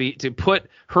useful to put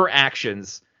her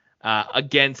actions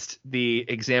against the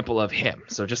example of him.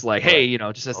 So just like, hey,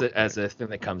 just as a thing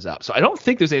that comes up. So I don't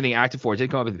think there's anything active for it. It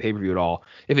didn't come up at the pay-per-view at all.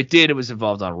 If it did, it was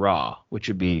involved on Raw, which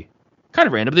would be kind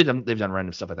of random. They've done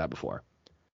random stuff like that before.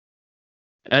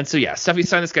 And so, Stephanie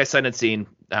signed this guy sight unseen.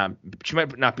 She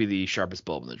might not be the sharpest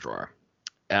bulb in the drawer.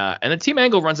 And then Team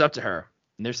Angle runs up to her,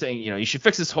 and they're saying, you should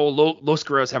fix this whole Los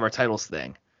Guerreros have our titles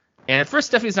thing. And at first,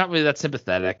 Stephanie's not really that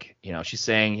sympathetic. She's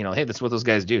saying, hey, that's what those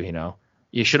guys do.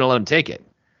 You shouldn't let them take it.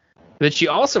 But then she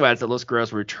also adds that Los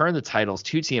Guerreros will return the titles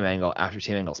to Team Angle after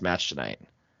Team Angle's match tonight.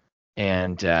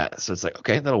 And so it's like,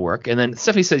 okay, that'll work. And then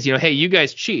Stephanie says, hey, you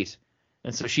guys cheat.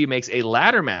 And so she makes a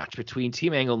ladder match between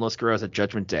Team Angle and Los Guerreros at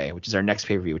Judgment Day, which is our next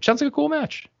pay-per-view, which sounds like a cool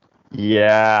match.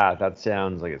 Yeah, that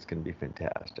sounds like it's going to be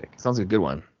fantastic. Sounds like a good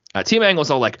one. Team Angle's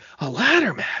all like, a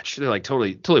ladder match. They're like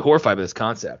totally horrified by this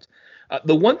concept.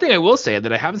 The one thing I will say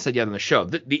that I haven't said yet on the show,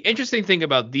 the interesting thing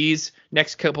about these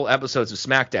next couple episodes of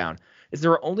SmackDown is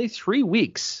there are only 3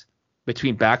 weeks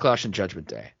between Backlash and Judgment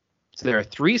Day. So there are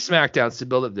 3 SmackDowns to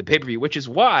build up the pay-per-view, which is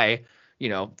why,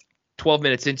 12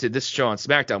 minutes into this show on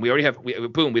SmackDown, we already have, we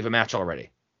have a match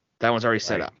already. That one's already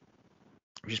set up,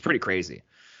 which is pretty crazy.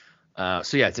 So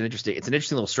it's an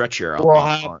interesting little stretch here. We'll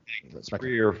have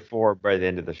 3 or 4 by the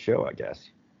end of the show, I guess.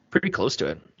 Pretty close to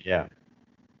it. Yeah.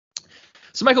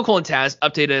 So Michael Cole and Taz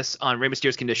update us on Rey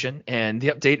Mysterio's condition, and the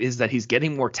update is that he's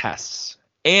getting more tests,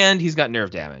 and he's got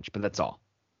nerve damage, but that's all.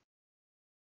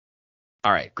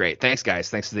 All right, great. Thanks, guys.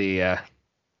 Thanks for the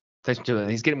thanks for doing.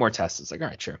 He's getting more tests. It's like, all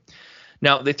right, sure.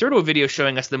 Now they throw to a video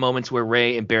showing us the moments where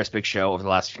Rey embarrassed Big Show over the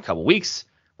last couple weeks,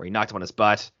 where he knocked him on his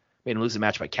butt, made him lose the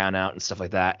match by count out and stuff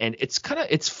like that. And it's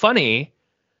funny.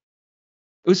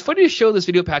 It was funny to show this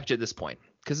video package at this point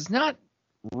because it's not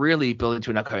really building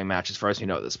to an upcoming match as far as we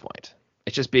know at this point.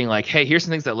 It's just being like, hey, here's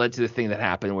some things that led to the thing that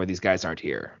happened where these guys aren't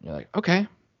here. And you're like, okay,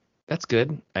 that's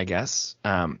good, I guess.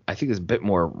 I think there's a bit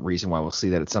more reason why we'll see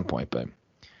that at some point, but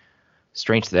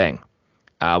strange thing.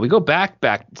 We go back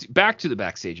to the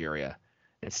backstage area,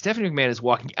 and Stephanie McMahon is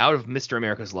walking out of Mr.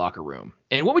 America's locker room.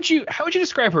 And how would you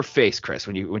describe her face, Chris,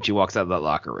 when she walks out of that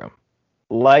locker room?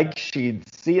 Like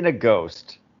she'd seen a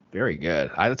ghost. Very good.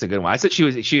 That's a good one. I said she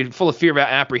was full of fear about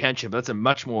apprehension, but that's a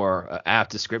much more apt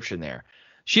description there.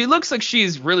 She looks like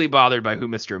she's really bothered by who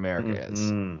Mr. America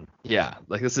is. Yeah,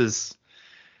 like this is.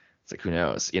 It's like, who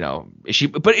knows? Is she?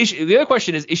 But the other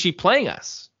question is she playing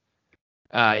us?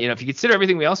 If you consider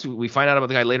everything else we find out about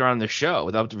the guy later on in the show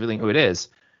without revealing who it is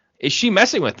she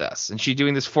messing with us? And she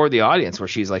doing this for the audience where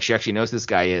she's like, she actually knows this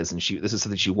guy is, and this is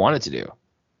something she wanted to do.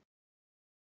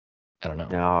 I don't know.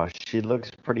 No, she looks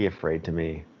pretty afraid to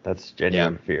me. That's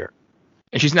genuine fear.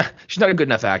 And she's not a good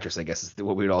enough actress, I guess is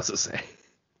what we would also say.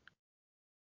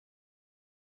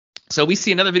 So we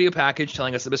see another video package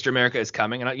telling us that Mr. America is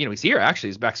coming, and we see her actually.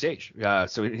 He's backstage,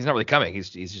 so he's not really coming. He's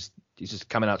just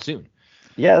coming out soon.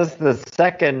 Yeah, this is the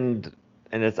second,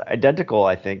 and it's identical,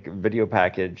 I think, video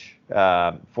package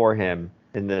for him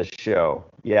in this show.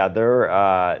 Yeah,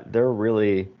 they're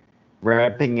really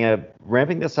ramping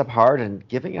this up hard and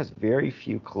giving us very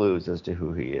few clues as to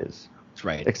who he is. That's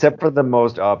right. Except for the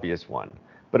most obvious one.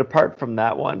 But apart from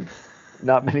that one,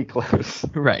 not many clues.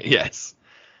 Right. Yes.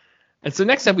 And so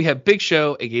next up we have Big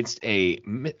Show against a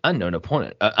unknown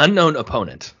opponent.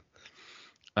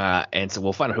 And so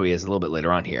we'll find out who he is a little bit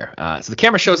later on here. So the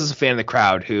camera shows us a fan in the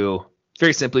crowd who,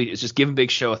 very simply, is just giving Big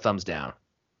Show a thumbs down.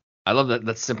 I love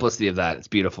that simplicity of that. It's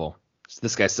beautiful.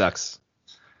 This guy sucks.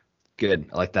 Good.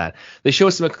 I like that. They show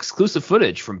us some exclusive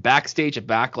footage from backstage at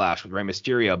Backlash with Rey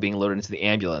Mysterio being loaded into the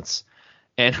ambulance.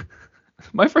 And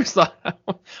my first thought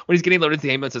when he's getting loaded into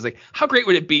the ambulance is like, how great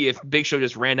would it be if Big Show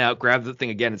just ran out, grabbed the thing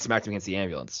again, and smacked him against the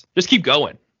ambulance? Just keep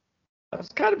going. I was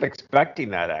kind of expecting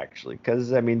that, actually, because,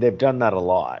 they've done that a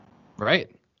lot. Right.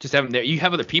 Just have him there. You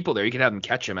have other people there. You can have him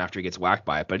catch him after he gets whacked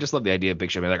by it. But I just love the idea of Big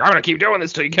Show being like, I'm going to keep doing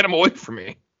this till you get him away from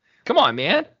me. Come on,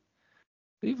 man.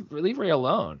 Leave Rey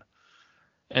alone.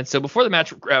 And so before the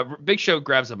match, Big Show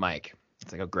grabs a mic.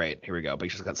 It's like, oh, great. Here we go. Big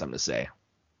Show's got something to say.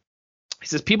 He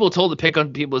says people are told to pick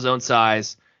on people his own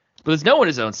size, but there's no one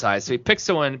his own size, so he picks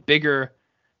someone bigger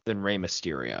than Rey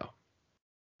Mysterio.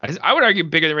 I would argue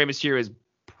bigger than Rey Mysterio is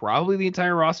probably the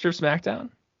entire roster of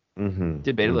SmackDown.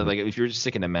 Debatably, like if you're just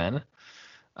sticking to men,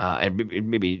 and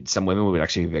maybe some women would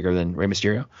actually be bigger than Rey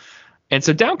Mysterio. And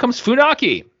so down comes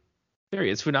Funaki. There he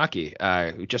is,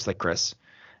 Funaki, just like Chris.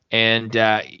 And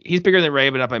he's bigger than Rey,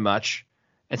 but not by much.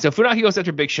 And so Funaki goes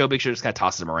after Big Show. Big Show just kind of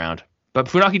tosses him around. But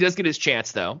Funaki does get his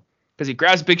chance, though, because he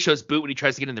grabs Big Show's boot when he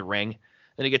tries to get in the ring.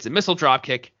 Then he gets a missile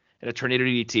dropkick and a tornado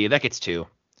DDT. That gets 2.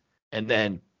 And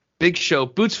then Big Show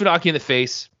boots Funaki in the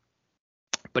face,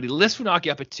 but he lifts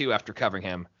Funaki up at 2 after covering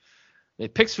him. Then he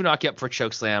picks Funaki up for a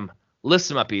chokeslam,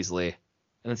 lifts him up easily,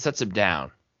 and then sets him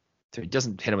down so he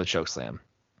doesn't hit him with a chokeslam.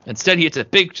 Instead, he hits a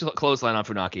big clothesline on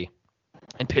Funaki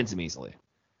and pins him easily.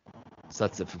 So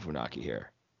that's it for Funaki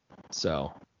here.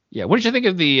 So, yeah, what did you think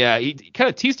of the he kind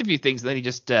of teased a few things, and then he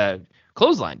just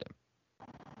clotheslined him.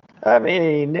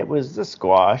 It was a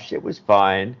squash. It was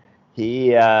fine.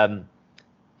 He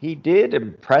did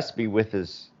impress me with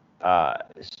his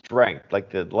strength. Like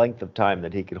the length of time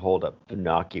that he could hold up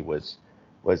Funaki was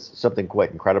something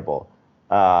quite incredible.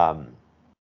 But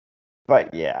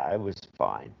yeah, it was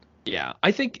fine. Yeah,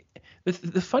 I think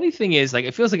the funny thing is, like,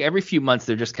 it feels like every few months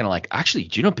they're just kind of like, actually,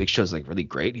 do you know Big Show's like really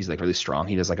great? He's like really strong.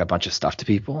 He does like a bunch of stuff to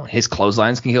people. His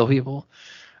clotheslines can kill people.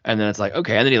 And then it's like,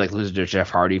 okay, and then he like loses to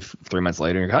Jeff Hardy 3 months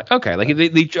later. And you're like, okay, like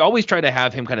they always try to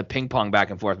have him kind of ping pong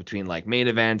back and forth between like main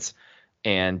events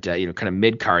and kind of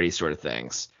mid cardy sort of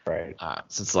things. Right.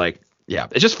 So it's like, yeah,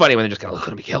 it's just funny when they're just kind of look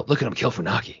at him kill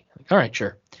Funaki. Like, all right,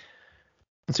 sure.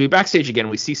 And so we backstage again.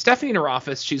 We see Stephanie in her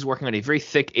office. She's working on a very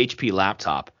thick HP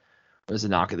laptop. There's a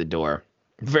knock at the door.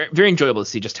 Very, very enjoyable to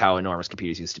see just how enormous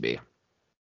computers used to be.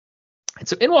 And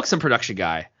so in walks some production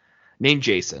guy named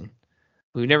Jason,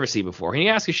 who we've never seen before. And he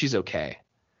asks if she's okay.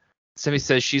 Stephanie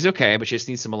says she's okay, but she just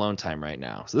needs some alone time right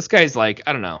now. So this guy's like,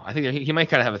 I don't know. I think he might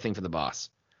kind of have a thing for the boss.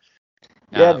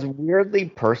 Yeah, it's weirdly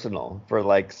personal for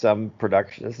like some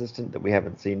production assistant that we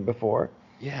haven't seen before.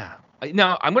 Yeah.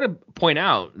 Now, I'm going to point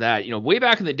out that, way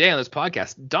back in the day on this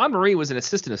podcast, Dawn Marie was an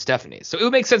assistant of Stephanie's. So it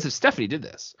would make sense if Stephanie did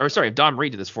this. Or sorry, if Dawn Marie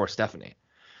did this for Stephanie.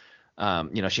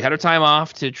 She had her time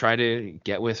off to try to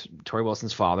get with Torrie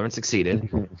Wilson's father and succeeded.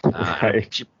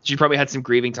 Right. She probably had some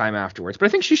grieving time afterwards. But I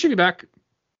think she should be back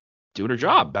doing her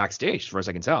job backstage, as far as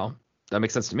I can tell. That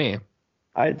makes sense to me.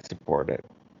 I'd support it.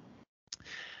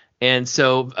 And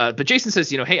so, but Jason says,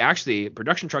 hey, actually,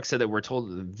 production truck said that we're told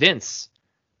that Vince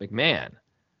McMahon,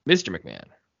 Mr. McMahon,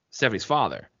 Stephanie's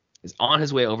father, is on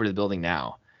his way over to the building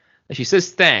now. And she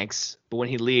says thanks, but when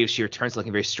he leaves, she returns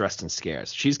looking very stressed and scared.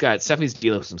 So Stephanie's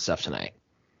dealing with some stuff tonight.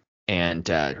 And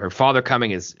her father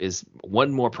coming is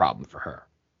one more problem for her.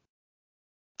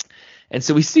 And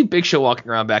so we see Big Show walking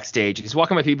around backstage. He's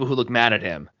walking by people who look mad at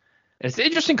him. And it's an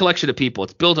interesting collection of people.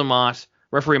 It's Bill DeMott,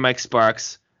 referee Mike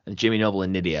Sparks, and Jimmy Noble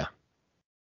and Nydia.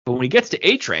 But when he gets to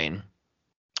A-Train,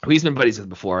 who he's been buddies with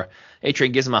before,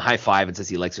 A-Train gives him a high five and says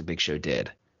he likes what Big Show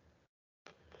did.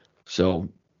 So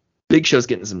Big Show's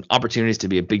getting some opportunities to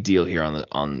be a big deal here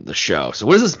on the show. So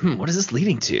what is this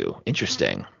leading to?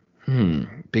 Interesting.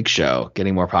 Big Show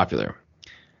getting more popular.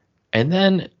 And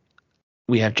then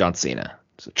we have John Cena.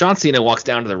 So John Cena walks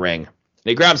down to the ring and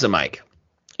he grabs a mic.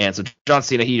 And so John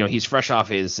Cena, he's fresh off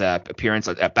his appearance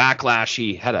at Backlash.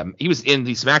 He was in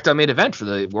the Smackdown main event for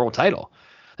the world title,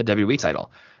 the WWE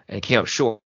title, and he came up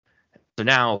short. So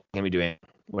now he's gonna be doing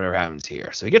whatever happens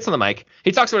here. So he gets on the mic.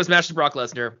 He talks about his match with Brock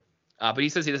Lesnar, but he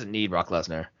says he doesn't need Brock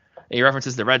Lesnar. And he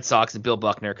references the Red Sox and Bill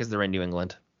Buckner because they're in New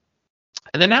England.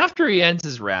 And then after he ends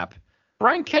his rap,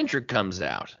 Brian Kendrick comes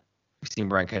out. We've seen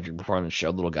Brian Kendrick before on the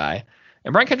show, little guy.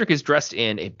 And Brian Kendrick is dressed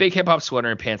in a big hip hop sweater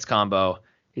and pants combo.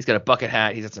 He's got a bucket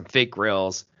hat. He's got some fake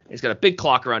grills. He's got a big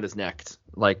clock around his neck,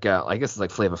 like I guess it's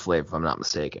like Flava Flav, if I'm not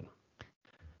mistaken.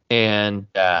 And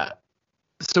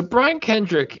so Brian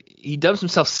Kendrick, he dubs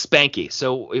himself Spanky.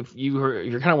 So if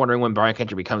you're kind of wondering when Brian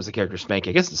Kendrick becomes the character Spanky,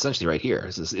 I guess it's essentially right here.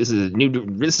 This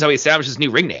is how he established his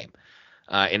new ring name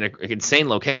in an insane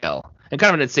locale, and kind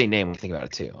of an insane name when you think about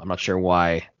it too. I'm not sure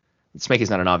why Spanky's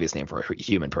not an obvious name for a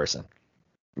human person.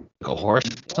 Like a horse,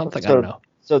 something, I don't know.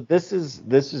 So this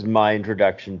is my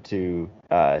introduction to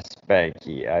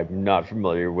Spanky. I'm not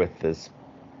familiar with this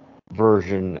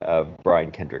version of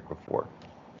Brian Kendrick before.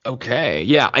 Okay,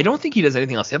 yeah, I don't think he does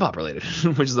anything else hip hop related,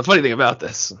 which is the funny thing about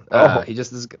this. He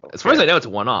just is, as far as I know, it's a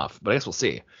one-off, but I guess we'll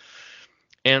see.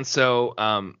 And so,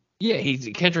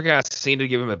 Kendrick asks Cena to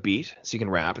give him a beat so he can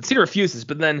rap, and Cena refuses.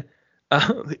 But then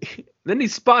Spanky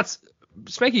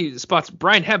spots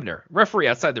Brian Hebner, referee,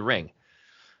 outside the ring.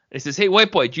 And he says, "Hey,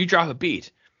 white boy, did you drop a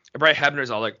beat?" And Brian Hebner's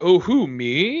all like, "Oh, who,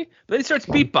 me?" But then he starts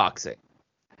beatboxing.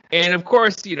 And of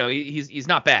course, he's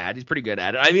not bad. He's pretty good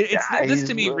at it. I mean, this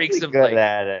to me really reeks of good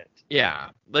at it. Yeah,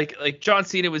 like John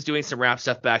Cena was doing some rap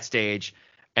stuff backstage,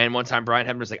 and one time Brian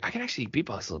Hebner's like, "I can actually beatbox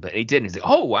a little bit," and he did. And he's like,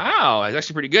 "Oh wow, I was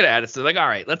actually pretty good at it." So like, all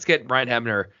right, let's get Brian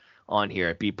Hebner on here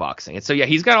at beatboxing. And so yeah,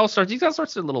 he's got all sorts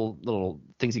of little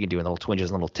things he can do, and little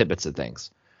twinges and little tidbits of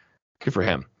things. Good for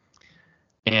him.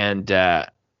 And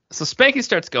so Spanky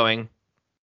starts going.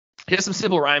 He has some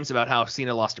simple rhymes about how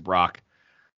Cena lost to Brock.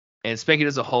 And Spanky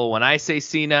does a whole "when I say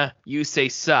Cena, you say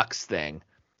sucks" thing.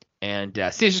 And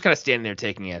Cena's just kind of standing there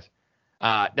taking it.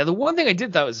 Now, the one thing I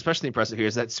did thought was especially impressive here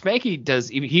is that Spanky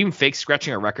he even fakes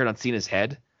scratching a record on Cena's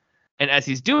head. And as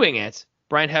he's doing it,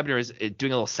 Brian Hebner is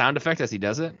doing a little sound effect as he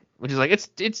does it, which is like,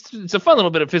 it's a fun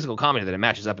little bit of physical comedy that it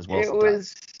matches up as well. It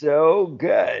was so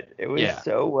good. It was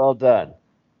so well done.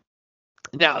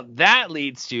 Now, that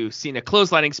leads to Cena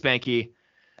clotheslining Spanky.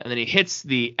 And then he hits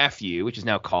the FU, which is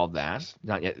now called that,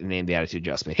 not yet named the Attitude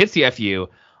Adjustment. Hits the FU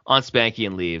on Spanky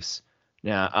and leaves.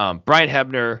 Now, Brian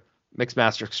Hebner,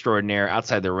 Mixmaster Extraordinaire,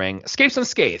 outside the ring, escapes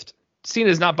unscathed. Cena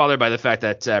is not bothered by the fact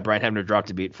that Brian Hebner dropped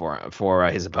a beat for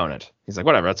his opponent. He's like,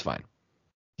 whatever, that's fine.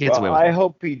 He hits away with it.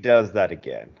 Hope he does that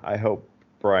again. I hope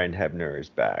Brian Hebner is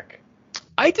back.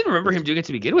 I didn't remember him doing it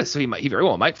to begin with, so he very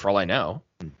well might, for all I know.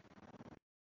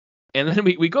 And then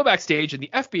we go backstage, and the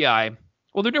FBI...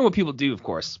 Well, they're doing what people do, of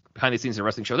course, behind the scenes of a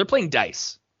wrestling show. They're playing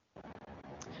dice.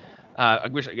 I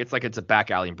wish it's like it's a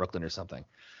back alley in Brooklyn or something.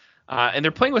 And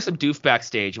they're playing with some doof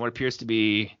backstage in what appears to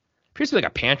be like a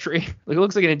pantry. Like, it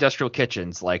looks like an industrial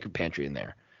kitchen's like a pantry in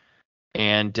there.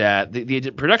 And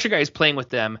the production guy is playing with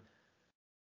them.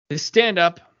 They stand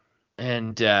up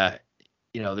and they're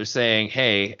saying,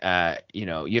 "Hey, you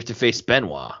have to face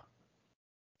Benoit."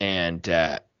 And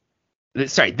they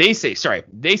say they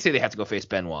have to go face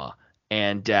Benoit.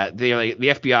 And they're like, the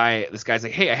FBI, this guy's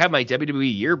like, "Hey, I have my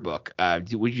WWE yearbook.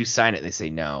 Would you sign it?" And they say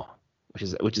no,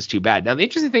 which is too bad. Now, the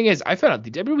interesting thing is, I found out the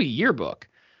WWE yearbook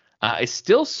is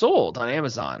still sold on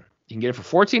Amazon. You can get it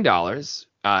for $14.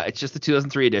 It's just the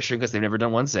 2003 edition because they've never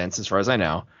done one since, as far as I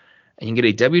know. and you can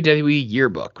get a WWE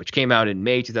yearbook, which came out in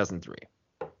May 2003.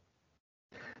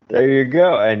 There you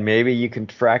go. And maybe you can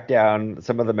track down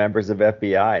some of the members of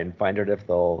FBI and find out if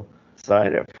they'll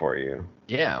sign it for you.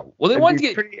 Yeah. Well, they wanted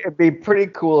to get... It'd be pretty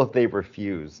cool if they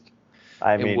refused.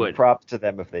 I mean, would. Props to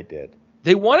them if they did.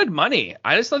 They wanted money.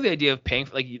 I just love the idea of paying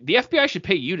for, like, the FBI should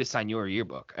pay you to sign your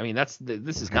yearbook. I mean, this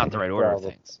is not the right order of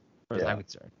things, as far as I'm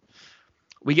concerned.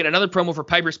 We get another promo for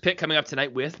Piper's Pit coming up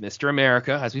tonight with Mr.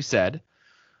 America, as we said.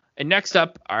 And next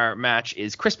up, our match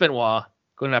is Chris Benoit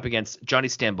going up against Johnny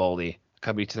Stamboli,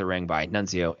 accompanied to the ring by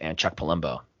Nunzio and Chuck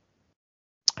Palumbo.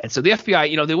 And so the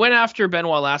FBI, they went after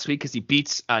Benoit last week because he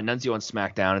beats Nunzio on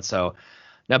SmackDown, and so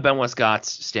now Benoit's got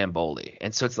Stamboli.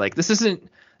 And so it's like, this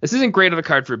isn't great of a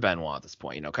card for Benoit at this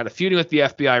point. Kind of feuding with the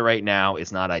FBI right now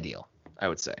is not ideal, I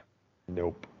would say.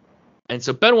 Nope. And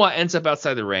so Benoit ends up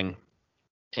outside the ring,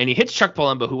 and he hits Chuck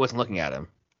Palumbo, who wasn't looking at him.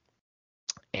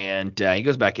 And he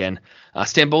goes back in.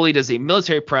 Stamboli does a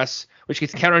military press, which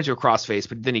gets countered into a crossface,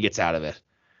 but then he gets out of it.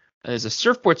 And there's a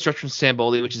surfboard stretch from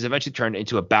Stamboli, which is eventually turned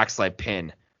into a backslide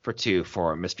pin for 2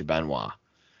 for Mr. Benoit.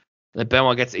 And then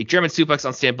Benoit gets a German suplex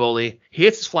on Stamboli. He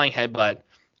hits his flying headbutt,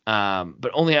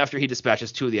 but only after he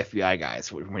dispatches 2 of the FBI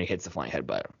guys when he hits the flying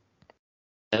headbutt.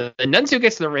 And Nunzio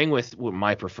gets to the ring with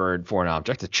my preferred foreign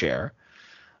object, a chair.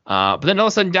 But then all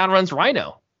of a sudden down runs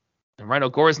Rhino. And Rhino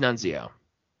gores Nunzio.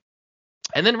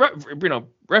 And then,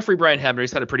 referee Brian Hebner,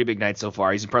 he's had a pretty big night so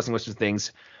far. He's impressing us with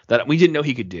things that we didn't know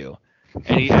he could do.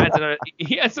 And he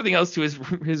adds something else to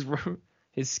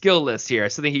his skill list here,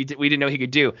 something we didn't know he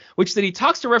could do, which is that he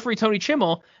talks to referee Tony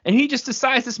Chimmel, and he just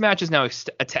decides this match is now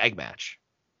a tag match.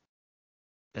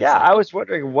 I was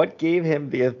wondering what gave him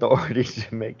the authority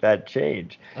to make that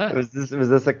change. Was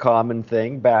this a common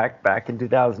thing back in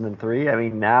 2003? I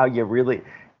mean, now you really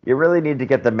need to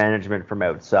get the management from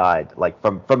outside, like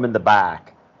from in the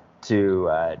back,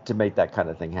 to make that kind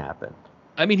of thing happen.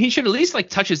 I mean, he should at least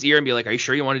touch his ear and be like, "Are you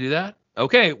sure you want to do that?"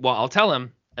 Okay, well, I'll tell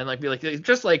him, and be like,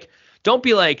 just don't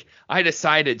be like, "I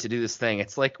decided to do this thing."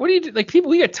 It's like, what do you do? People,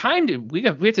 we got time to we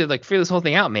have to figure this whole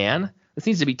thing out, man. This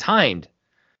needs to be timed.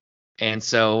 And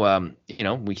so,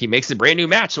 he makes a brand new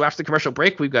match. So after the commercial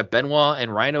break, we've got Benoit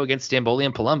and Rhino against Stamboli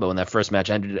and Palumbo, and that first match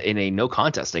ended in a no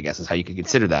contest, I guess is how you could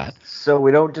consider that. So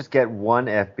we don't just get one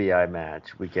FBI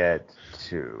match; we get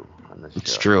 2 on this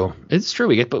show. It's true.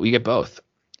 We get both.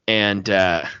 And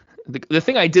the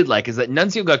thing I did like is that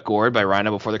Nunzio got gored by Rhino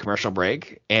before the commercial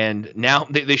break, and now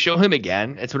they show him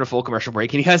again. It's been a full commercial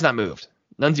break, and he has not moved.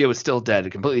 Nunzio is still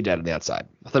dead, completely dead on the outside.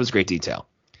 I thought it was great detail.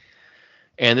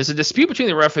 And there's a dispute between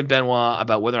the ref and Benoit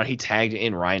about whether or not he tagged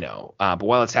in Rhino. But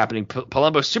while it's happening,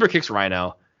 Palumbo super kicks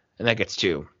Rhino, and that gets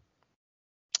 2.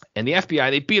 And the FBI,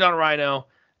 they beat on Rhino,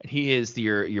 and he is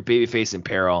your babyface in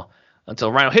peril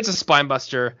until Rhino hits a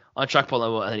spinebuster on Chuck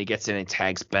Palumbo, and then he gets in and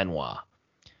tags Benoit.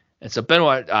 And so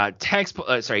Benoit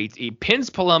he pins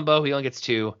Palumbo. He only gets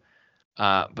 2.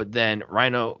 But then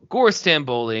Rhino gores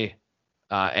Stamboli.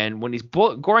 And when he's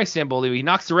goring Stamboli, he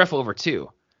knocks the ref over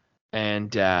too. And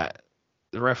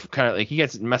the ref kind of he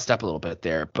gets messed up a little bit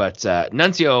there. But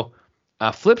Nunzio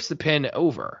flips the pin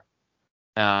over.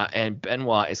 And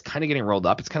Benoit is kind of getting rolled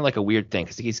up. It's kind of like a weird thing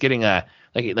because he's getting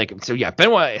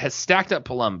Benoit has stacked up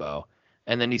Palumbo.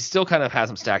 And then he still kind of has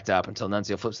him stacked up until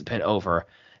Nunzio flips the pin over.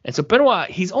 And so Benoit,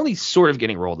 he's only sort of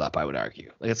getting rolled up, I would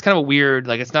argue. It's kind of a weird,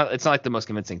 it's not like the most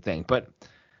convincing thing. But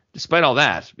despite all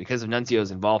that, because of Nunzio's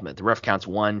involvement, the ref counts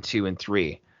 1, 2, and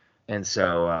 3. And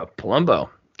so Palumbo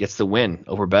gets the win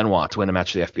over Benoit to win a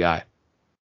match for the FBI.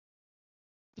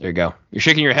 There you go. You're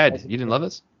shaking your head. You didn't love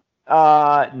this?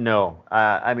 No.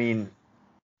 I mean,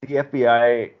 the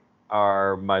FBI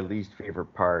are my least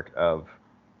favorite part of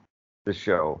the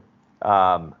show.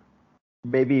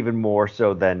 Maybe even more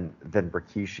so than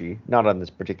Rikishi, not on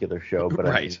this particular show, but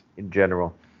right. in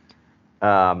general.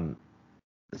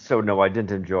 So no, I didn't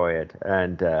enjoy it,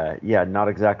 and not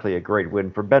exactly a great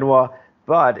win for Benoit,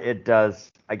 but it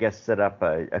does, I guess, set up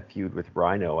a feud with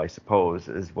Rhino, I suppose,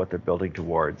 is what they're building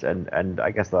towards, and I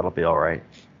guess that'll be all right.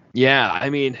 Yeah, I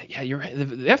mean, you're right. The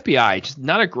FBI just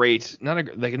not a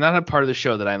part of the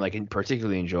show that I'm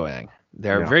particularly enjoying.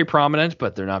 They're very prominent,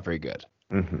 but they're not very good.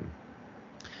 Mm-hmm.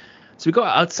 So we go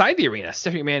outside the arena.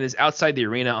 Stephanie McMahon is outside the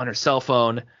arena on her cell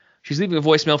phone. She's leaving a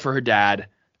voicemail for her dad.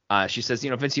 She says,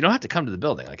 Vince, you don't have to come to the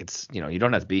building. You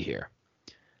don't have to be here.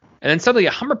 And then suddenly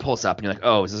a Hummer pulls up, and you're like,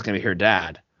 oh, is this going to be her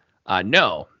dad?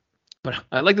 No. But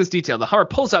I like this detail. The Hummer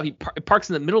pulls up. He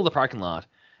parks in the middle of the parking lot.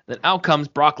 Then out comes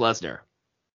Brock Lesnar,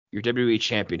 your WWE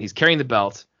champion. He's carrying the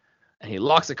belt, and he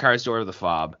locks the car's door to the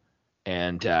fob.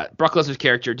 And Brock Lesnar's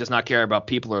character does not care about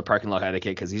people or parking lot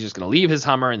etiquette because he's just going to leave his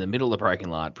Hummer in the middle of the parking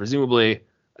lot, presumably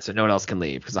so no one else can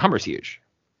leave because the Hummer's huge.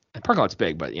 The parking lot's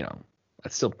big, but,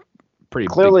 That's still pretty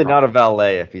clearly big not a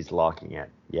valet if he's locking it.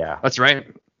 Yeah. That's right.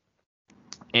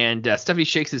 And Stephanie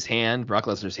shakes his hand, Brock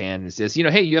Lesnar's hand, and says,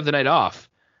 hey, you have the night off.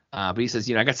 But he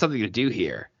says, I got something to do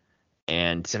here.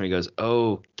 And Stephanie goes,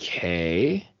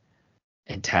 okay.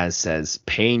 And Taz says,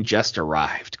 pain just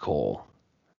arrived, Cole.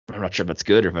 I'm not sure if that's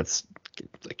good or if it's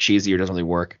like cheesy or doesn't really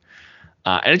work.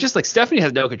 And it's just like Stephanie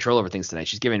has no control over things tonight.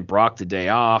 She's giving Brock the day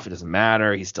off. It doesn't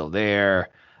matter. He's still there.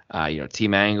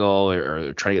 Team Angle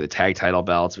or trying to get the tag title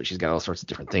belts, but she's got all sorts of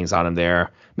different things on him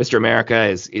there. Mr. America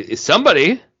is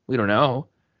somebody. We don't know.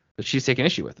 But she's taking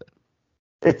issue with it.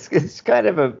 It's kind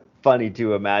of funny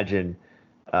to imagine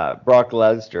Brock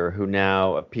Lesnar, who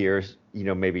now appears,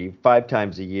 maybe 5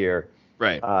 times a year,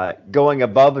 right, going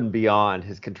above and beyond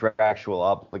his contractual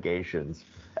obligations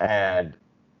and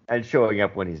showing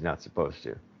up when he's not supposed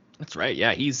to. That's right.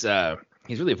 Yeah, he's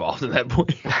really evolved at that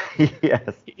point.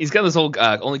 Yes, he's got this whole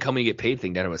only company get paid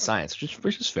thing down with science,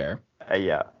 which is fair.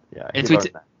 Yeah. And so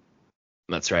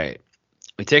that's right.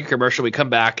 We take a commercial. We come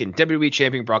back, and WWE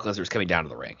champion Brock Lesnar is coming down to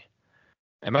the ring.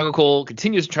 And Michael Cole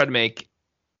continues to try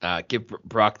to give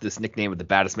Brock this nickname of the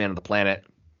baddest man on the planet.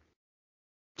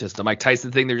 Just the Mike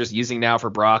Tyson thing they're just using now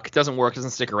for Brock. It doesn't work.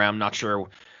 Doesn't stick around. I'm not sure.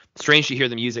 Strange to hear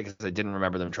them use it because I didn't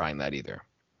remember them trying that either.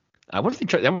 I wonder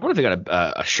if they got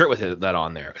a shirt with that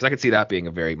on there, because I could see that being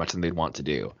a very much something they'd want to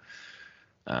do.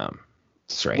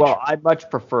 Strange. Well, I much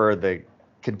prefer the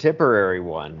contemporary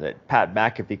one that Pat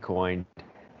McAfee coined,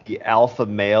 the alpha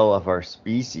male of our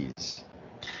species.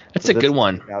 That's a good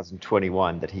one.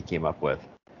 2021 that he came up with.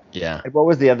 Yeah. And what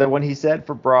was the other one he said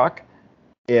for Brock?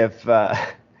 If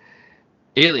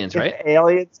aliens, right? If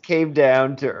aliens came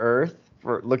down to Earth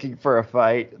looking for a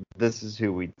fight, this is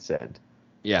who we'd send.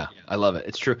 Yeah, I love it.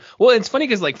 It's true. Well, it's funny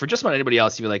because like for just about anybody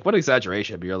else, you'd be like, what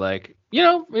exaggeration? But you're like,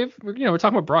 if we're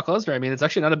talking about Brock Lesnar, I mean, it's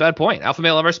actually not a bad point. Alpha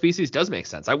male of our species does make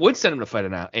sense. I would send him to fight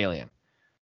an alien.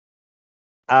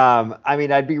 I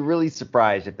mean, I'd be really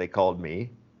surprised if they called me.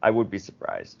 I would be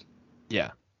surprised.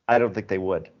 Yeah. I don't think they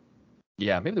would.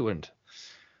 Yeah, maybe they wouldn't.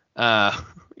 I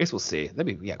guess we'll see. That'd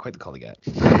be quite the call to get.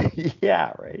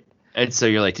 Yeah, right. And so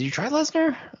you're like, did you try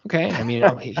Lesnar? Okay. I mean, I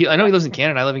know he lives in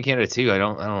Canada. I live in Canada too. I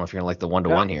don't know if you're gonna like the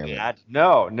 1-to-1 here.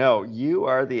 No, you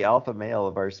are the alpha male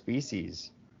of our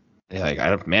species. Yeah,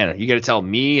 like man, you got to tell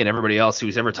me and everybody else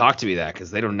who's ever talked to me that,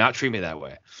 because they do not treat me that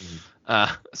way.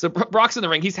 Mm-hmm. So Brock's in the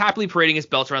ring. He's happily parading his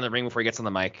belt around the ring before he gets on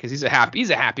the mic because he's a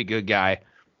happy good guy.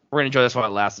 We're gonna enjoy this while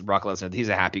it lasts. Brock Lesnar. He's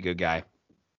a happy good guy.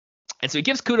 And so he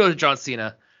gives kudos to John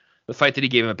Cena, the fight that he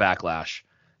gave him at Backlash,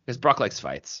 because Brock likes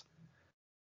fights.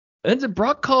 And then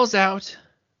Brock calls out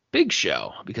Big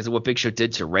Show because of what Big Show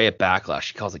did to Rey at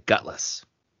Backlash. He calls it gutless.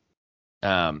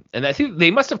 And I think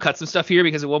they must have cut some stuff here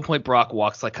because at one point Brock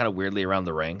walks like kind of weirdly around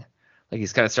the ring. Like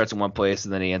he's kind of starts in one place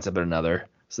and then he ends up in another.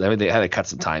 So they had to cut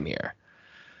some time here.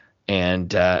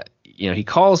 And, he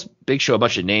calls Big Show a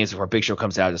bunch of names before Big Show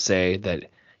comes out to say that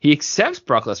he accepts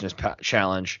Brock Lesnar's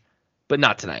challenge, but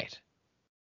not tonight.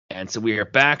 And so we are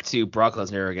back to Brock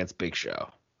Lesnar against Big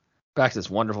Show. Back to this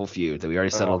wonderful feud that we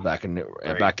already settled back in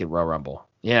Royal Rumble.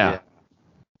 Yeah.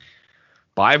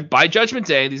 By Judgment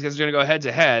Day, these guys are going to go head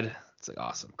to head. It's like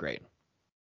awesome. Great.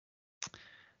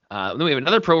 Then we have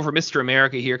another promo for Mr.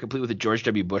 America here, complete with a George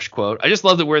W. Bush quote. I just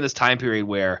love that we're in this time period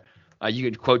where you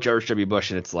could quote George W.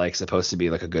 Bush and it's like supposed to be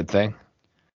like a good thing.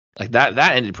 Like that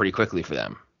ended pretty quickly for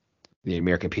them, the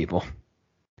American people.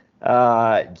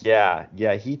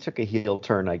 Yeah. He took a heel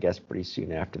turn, I guess, pretty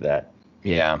soon after that.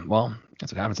 Yeah, well,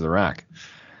 that's what happened to The Rock.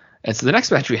 And so the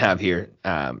next match we have here,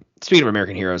 speaking of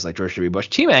American heroes like George W. Bush,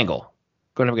 Team Angle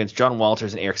going up against John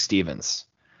Walters and Eric Stevens.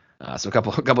 So a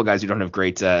couple guys who don't have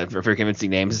great, very convincing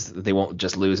names that they won't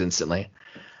just lose instantly.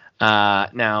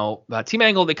 Now, Team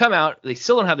Angle, they come out. They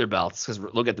still don't have their belts because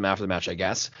we'll get them after the match, I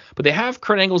guess. But they have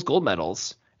Kurt Angle's gold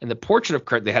medals and the portrait of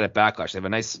Kurt they had at Backlash. They have a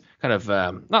nice kind of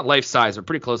not life size, but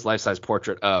pretty close life size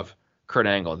portrait of Kurt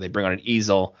Angle. They bring on an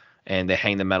easel and they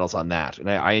hang the medals on that, and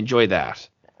I enjoy that.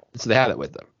 So they have it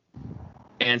with them.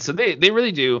 And so they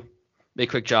really do make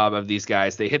a quick job of these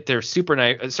guys. They hit their super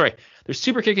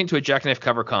kick into a jackknife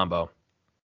cover combo,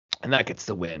 and that gets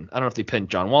the win. I don't know if they pinned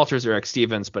John Walters or Eric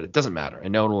Stevens, but it doesn't matter,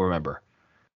 and no one will remember.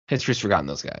 History's forgotten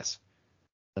those guys.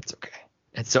 That's okay.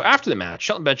 And so after the match,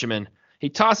 Shelton Benjamin, he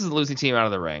tosses the losing team out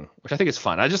of the ring, which I think is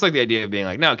fun. I just like the idea of being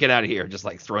like, no, get out of here, just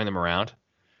like throwing them around.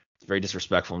 It's very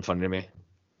disrespectful and funny to me.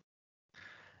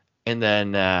 And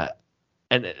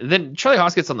then Charlie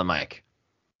Haas gets on the mic,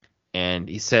 and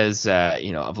he says,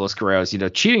 of Los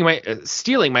Guerreros,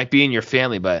 stealing might be in your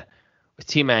family, but with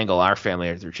Team Angle, our family,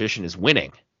 our tradition is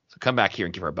winning. So come back here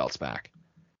and give our belts back.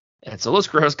 And so Los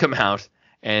Guerreros come out,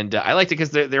 and I liked it because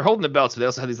they're holding the belts, but they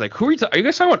also have these like, are you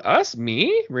guys talking about us?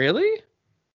 Me? Really?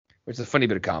 which is a funny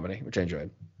bit of comedy, which I enjoyed.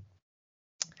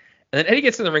 And then Eddie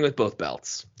gets in the ring with both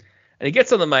belts. And he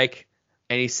gets on the mic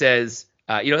and he says,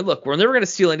 look, we're never going to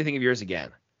steal anything of yours again.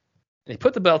 And he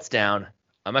put the belts down.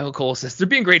 Michael Cole says, they're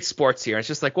being great sports here. And it's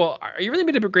just like, well, are you really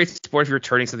being a great sport if you're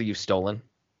returning something you've stolen?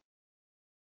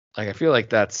 Like, I feel like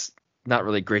that's not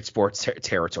really great sports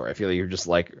territory. I feel like you're just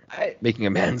like making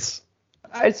amends.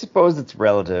 I suppose it's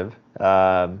relative.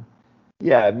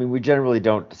 Yeah, I mean, we generally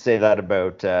don't say that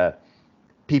about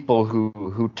people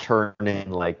who turn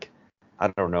in, like, I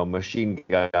don't know, machine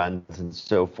guns and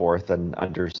so forth, and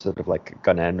under sort of like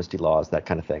gun amnesty laws, that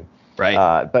kind of thing.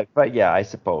 Right. But yeah, I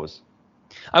suppose.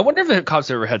 I wonder if the cops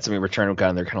ever had somebody return a gun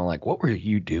and they're kind of like, what were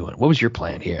you doing? What was your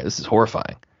plan here? This is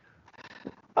horrifying.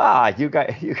 You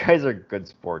guys are good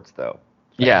sports, though.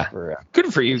 Yeah,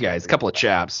 good for you guys. A couple of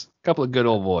chaps, a couple of good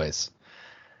old boys.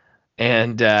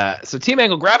 And so Team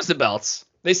Angle grabs the belts.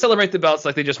 They celebrate the belts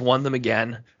like they just won them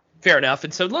again. Fair enough.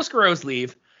 And so Los Guerreros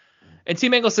leave. And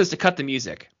Team Angle says to cut the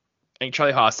music. And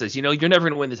Charlie Haas says, you're never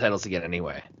going to win the titles again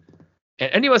anyway.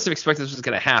 And any of us have expected this was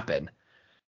going to happen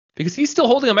because he's still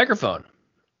holding a microphone.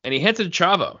 And he hands it to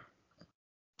Chavo.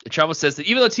 And Chavo says that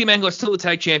even though Team Angle are still the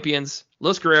tag champions,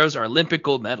 Los Guerreros are Olympic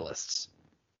gold medalists.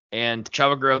 And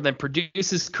Chavo Guerrero then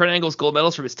produces Kurt Angle's gold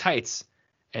medals from his tights,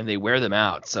 and they wear them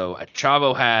out. So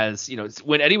Chavo has,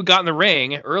 when Eddie got in the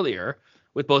ring earlier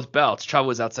with both belts, Chavo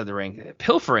was outside the ring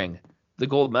pilfering the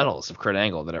gold medals of Kurt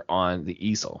Angle that are on the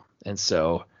easel. And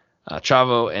so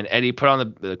Chavo and Eddie put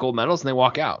on the gold medals, and they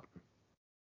walk out.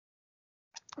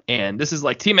 And this is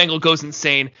like Team Angle goes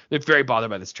insane. They're very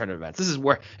bothered by this turn of events. This is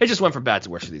where it just went from bad to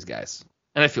worse for these guys.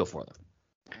 And I feel for them.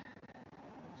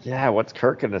 Yeah, what's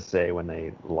Kurt going to say when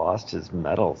they lost his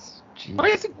medals? Jeez.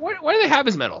 Why do they have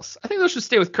his medals? I think those should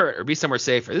stay with Kurt or be somewhere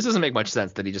safer. This doesn't make much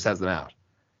sense that he just has them out.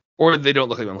 Or they don't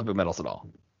look like Olympic medals at all.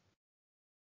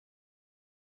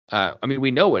 I mean,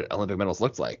 we know what Olympic medals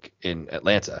looked like in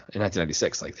Atlanta in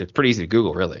 1996. Like, it's pretty easy to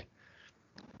Google, really.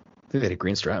 I think they had a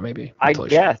green strap, maybe. I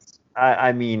guess.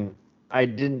 I mean, I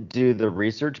didn't do the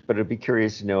research, but I'd be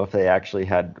curious to know if they actually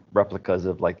had replicas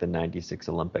of, like, the 96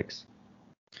 Olympics.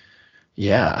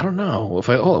 Yeah, I don't know.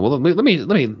 Let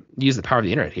me use the power of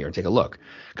the internet here and take a look,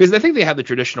 because I think they have the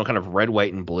traditional kind of red,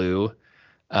 white, and blue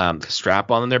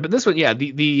strap on them there. But this one, yeah,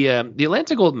 the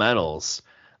Atlanta gold medals,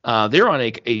 they're on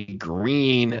a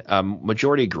green,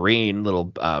 majority green little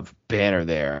banner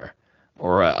there,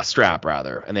 or a strap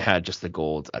rather, and they had just the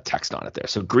gold text on it there.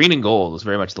 So green and gold was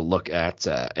very much the look at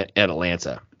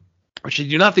Atlanta, which I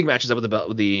do not think matches up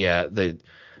with the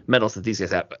medals that these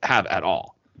guys have at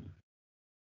all.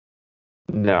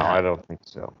 No, I don't think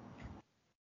so.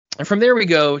 And from there we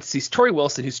go to see Torrie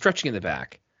Wilson, who's stretching in the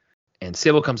back. And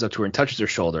Sable comes up to her and touches her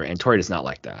shoulder, and Torrie does not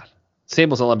like that.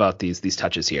 Sable's all about these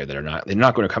touches here that they're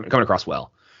not going to come across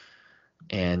well.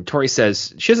 And Torrie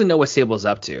says she doesn't know what Sable's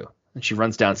up to. And she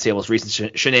runs down Sable's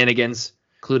recent shenanigans,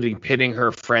 including pitting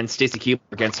her friend Stacy Keibler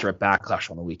against her at Backlash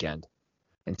on the weekend.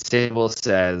 And Sable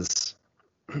says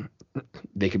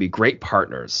they could be great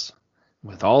partners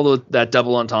with all that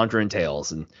double entendre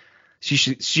entails. And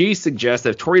she suggests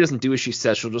that if Torrie doesn't do as she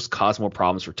says, she'll just cause more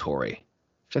problems for Torrie,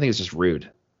 which I think is just rude.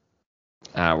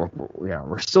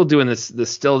 We're still doing this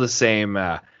still the same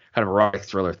kind of erotic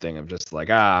thriller thing of just like,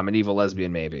 I'm an evil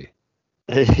lesbian maybe.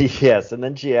 Yes, and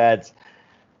then she adds,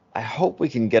 I hope we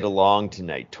can get along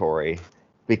tonight, Torrie,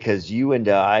 because you and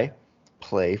I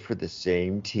play for the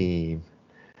same team.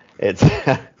 It's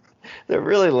they're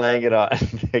really laying it on.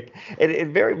 It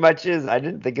very much is. I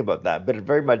didn't think about that, but it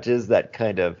very much is that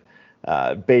kind of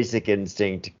Basic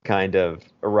Instinct kind of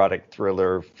erotic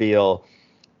thriller feel.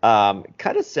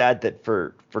 Kind of sad that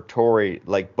for Torrie,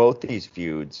 like both these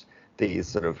feuds, these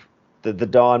sort of the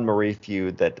Dawn Marie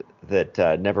feud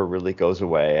that never really goes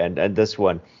away, and this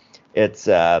one, it's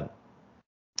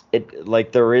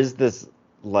like there is this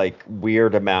like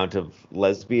weird amount of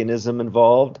lesbianism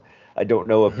involved. I don't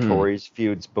know if Torrie's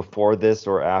feuds before this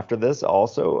or after this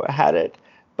also had it,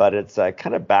 but it's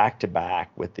kind of back to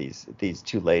back with these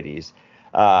two ladies.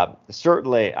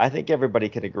 Certainly, I think everybody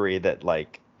can agree that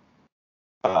like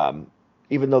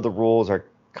even though the rules are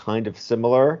kind of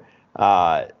similar,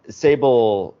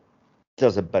 Sable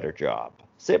does a better job.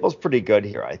 Sable's pretty good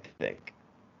here, I think.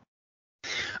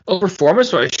 Oh,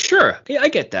 performance-wise, sure. Yeah, I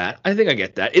get that. I think I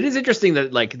get that. It is interesting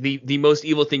that like the most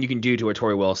evil thing you can do to a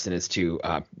Torrie Wilson is to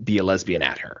be a lesbian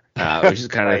at her, which is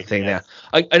kind of the thing now.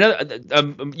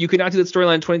 You could not do that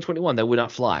storyline in 2021. That would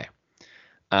not fly.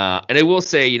 And I will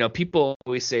say, people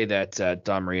always say that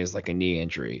Dawn Marie is like a knee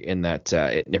injury in that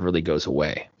it never really goes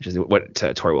away, which is what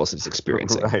Torrie Wilson is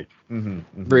experiencing. Right. Mm-hmm,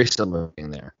 mm-hmm. Very similar thing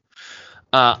there.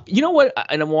 You know what?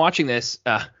 And I'm watching this.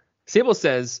 Sable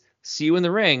says, "See you in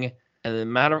the ring."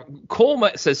 And then Cole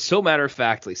says so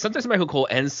matter-of-factly. Sometimes Michael Cole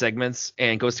ends segments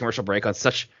and goes to commercial break on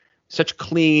such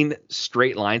clean,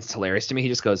 straight lines. It's hilarious to me. He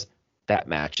just goes, that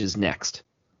match is next.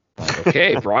 Like,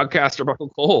 okay, broadcaster Michael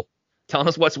Cole telling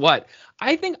us what's what.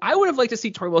 I think I would have liked to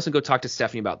see Torrie Wilson go talk to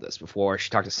Stephanie about this before she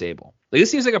talked to Sable. Like,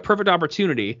 this seems like a perfect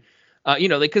opportunity.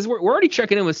 Because we're already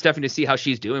checking in with Stephanie to see how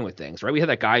she's doing with things, right? We had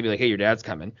that guy be like, hey, your dad's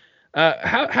coming.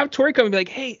 Have Torrie come and be like,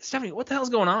 hey, Stephanie, what the hell's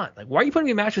going on? Like, why are you putting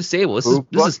me in a match with Sable? This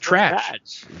is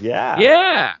trash.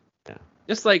 Yeah.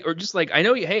 Just like, I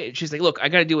know you. Hey, she's like, look, I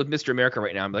got to deal with Mr. America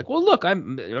right now. I'm like, well, look,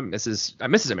 I'm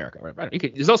Mrs. America.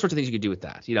 Right? There's all sorts of things you could do with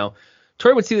that.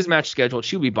 Torrie would see this match scheduled.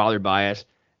 She would be bothered by it,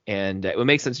 and it would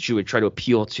make sense that she would try to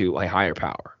appeal to a higher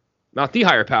power, not the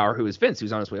higher power who is Vince,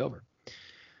 who's on his way over.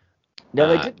 No,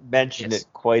 they didn't mention it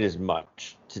quite as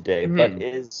much today, but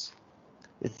is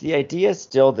the idea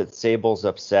still that Sable's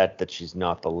upset that she's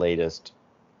not the latest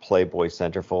Playboy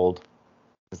centerfold?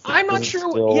 I'm not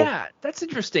sure. Yeah, that's an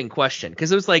interesting question,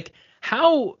 because it was like,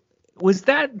 how was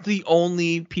that the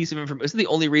only piece of information? Is the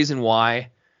only reason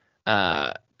why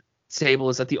Sable,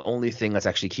 is that the only thing that's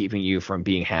actually keeping you from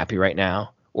being happy right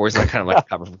now, or is that kind of like a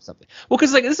cover for something? Well,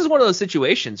 because like this is one of those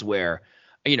situations where,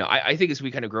 I think as we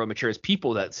kind of grow and mature as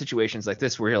people, that situations like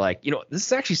this where you're like,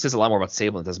 this actually says a lot more about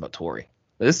Sable than it does about Torrie.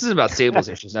 This is about Sable's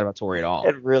issues, not about Torrie at all.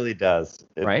 It really does.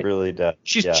 It really does.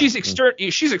 She's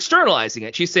externalizing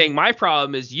it. She's saying my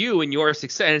problem is you and your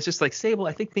success. And it's just like, Sable,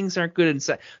 I think things aren't good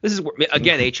inside. This is where,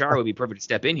 again, HR would be perfect to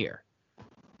step in here,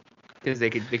 because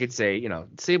they could say,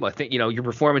 Sable, I think your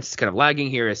performance is kind of lagging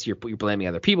here. As you're blaming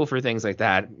other people for things like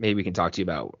that. Maybe we can talk to you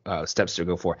about steps to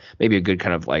go for. Maybe a good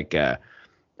kind of like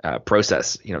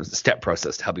process, step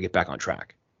process to help you get back on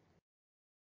track.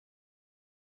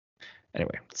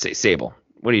 Anyway, Sable,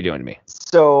 what are you doing to me?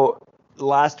 So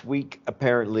last week,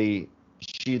 apparently,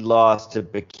 she lost a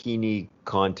bikini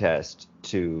contest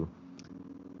to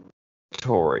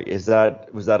Torrie.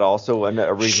 Was that also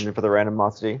a reason for the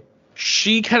randomosity?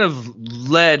 She kind of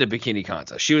led a bikini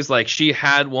contest. She was like, she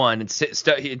had one, and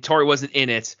Torrie wasn't in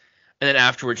it. And then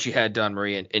afterwards, she had Dawn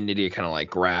Marie and Nydia kind of like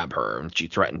grab her, and she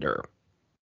threatened her.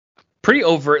 Pretty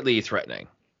overtly threatening.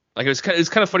 Like, it was kind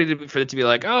of funny for it to be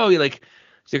like, oh, like,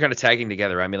 so you're kind of tagging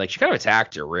together. I mean, like, she kind of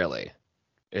attacked her, really.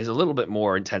 It was a little bit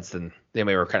more intense than they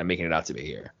were kind of making it out to be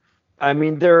here. I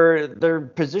mean, they're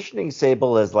positioning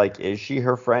Sable as like, is she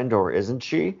her friend or isn't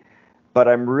she? But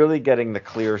I'm really getting the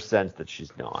clear sense that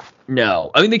she's not.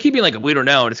 No. I mean, they keep being like, we don't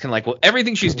know. And it's kind of like, well,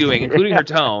 everything she's doing, including her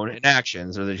tone and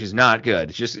actions, are that she's not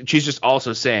good. She's just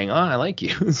also saying, oh, I like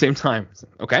you at the same time.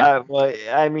 Okay. Well,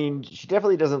 I mean, she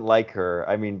definitely doesn't like her.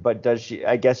 I mean, but does she?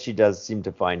 I guess she does seem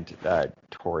to find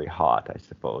Torrie hot, I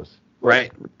suppose.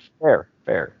 Right. Fair.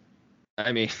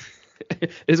 I mean,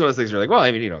 it's one of those things where like, well,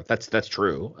 I mean, that's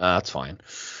true. That's fine.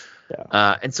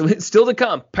 Yeah. And so it's still to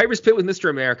come. Piper's Pit with Mr.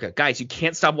 America. Guys, you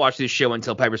can't stop watching this show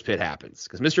until Piper's Pit happens,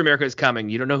 because Mr. America is coming.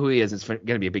 You don't know who he is. It's going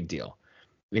to be a big deal.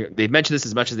 They've mentioned this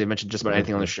as much as they've mentioned just about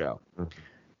anything on the show.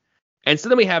 And so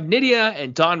then we have Nydia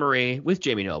and Dawn Marie with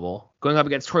Jamie Noble going up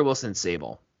against Torrie Wilson and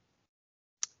Sable.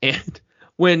 And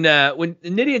when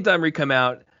Nydia and Dawn Marie come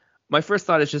out, my first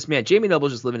thought is just, man, Jamie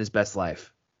Noble's just living his best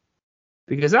life.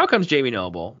 Because out comes Jamie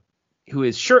Noble, who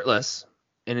is shirtless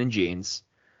and in jeans,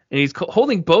 and he's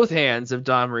holding both hands of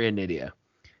Dawn Marie and Nydia.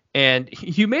 And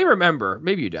you may remember,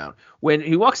 maybe you don't, when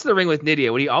he walks to the ring with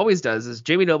Nydia, what he always does is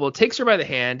Jamie Noble takes her by the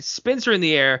hand, spins her in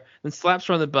the air, then slaps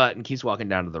her on the butt and keeps walking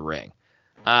down to the ring.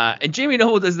 And Jamie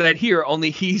Noble does that here,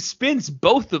 only he spins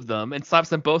both of them and slaps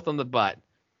them both on the butt.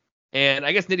 And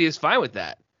I guess Nydia's fine with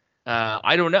that.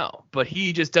 I don't know, but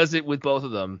he just does it with both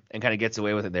of them and kind of gets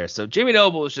away with it there. So Jamie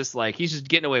Noble is just like, he's just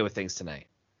getting away with things tonight.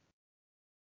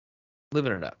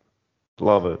 Living it up.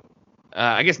 Love it.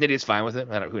 I guess Nydia's fine with it.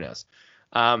 Who knows?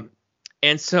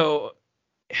 And so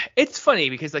it's funny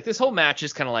because like this whole match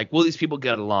is kind of like, will these people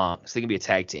get along so they can be a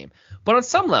tag team? But on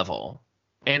some level,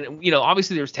 and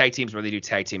obviously there's tag teams where they do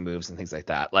tag team moves and things like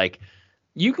that. Like,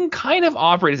 you can kind of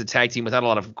operate as a tag team without a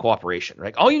lot of cooperation,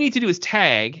 right? All you need to do is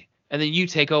tag, and then you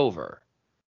take over,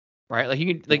 right? Like,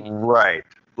 you can right.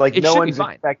 Like, no one's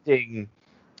expecting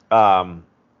a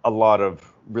lot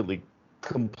of really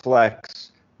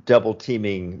complex double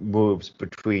teaming moves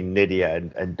between Nydia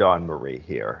and Dawn Marie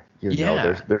here.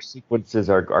 Their sequences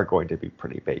are going to be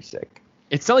pretty basic.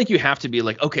 It's not like you have to be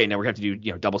like, okay, now we're going to have to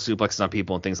do double suplexes on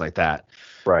people and things like that.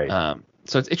 Right.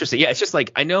 So it's interesting. Yeah, it's just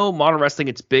like, I know modern wrestling,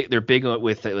 it's big. They're big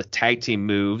with tag team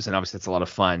moves, and obviously it's a lot of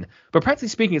fun. But practically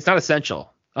speaking, it's not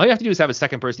essential. All you have to do is have a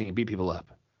second person who can beat people up.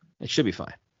 It should be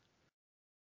fine.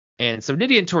 And so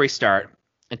Nydia and Torrie start,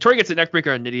 and Torrie gets a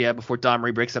neckbreaker on Nydia before Dawn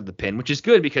Marie breaks up the pin, which is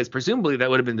good because presumably that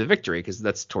would have been the victory, because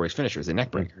that's Torrie's finisher, is a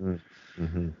neckbreaker.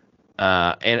 Mm-hmm.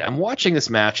 And I'm watching this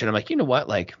match, and I'm like, you know what?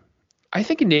 Like, I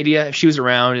think Nadia, if she was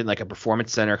around in like a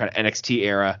performance center kind of NXT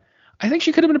era, I think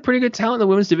she could have been a pretty good talent in the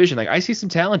women's division. Like, I see some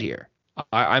talent here.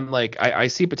 I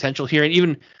see potential here, and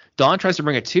even Dawn tries to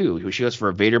bring it too. She goes for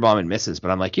a Vader bomb and misses, but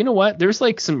I'm like, you know what? There's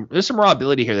some raw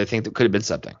ability here that I think that could have been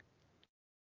something.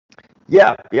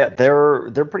 Yeah,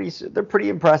 they're pretty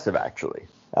impressive actually.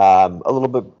 A little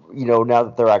bit, now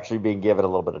that they're actually being given a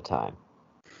little bit of time.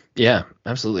 Yeah,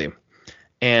 absolutely.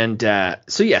 And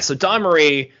so Dawn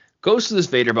Marie goes to this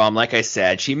Vader bomb, like I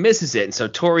said. She misses it, and so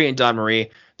Torrie and Dawn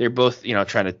Marie, they're both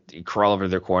trying to crawl over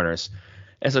their corners.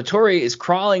 And so Torrie is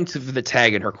crawling to the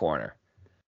tag in her corner.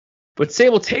 But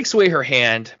Sable takes away her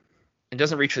hand and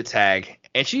doesn't reach for the tag,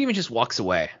 and she even just walks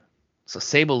away. So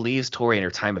Sable leaves Torrie in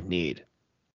her time of need.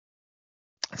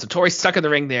 And so Torrie's stuck in the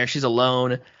ring there. She's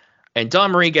alone, and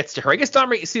Dawn Marie gets to her. I guess Dawn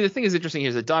Marie, see, the thing is interesting here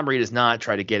is that Dawn Marie does not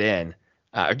try to get in,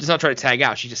 or does not try to tag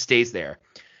out. She just stays there.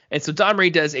 And so Dawn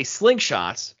Marie does a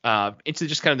slingshot into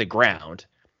just kind of the ground,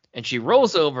 and she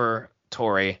rolls over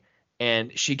Torrie,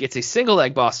 and she gets a single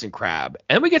leg Boston Crab.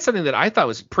 And then we get something that I thought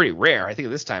was pretty rare, I think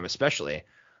at this time especially.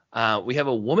 We have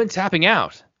a woman tapping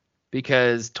out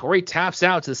because Torrie taps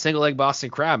out to the single leg Boston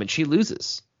Crab, and she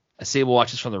loses. As Sable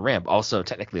watches from the ramp, also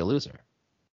technically a loser.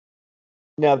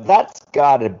 Now, that's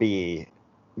got to be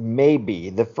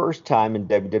maybe the first time in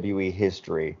WWE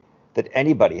history that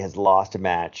anybody has lost a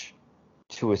match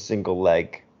to a single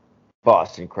leg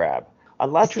Boston Crab.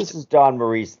 Unless this is Dawn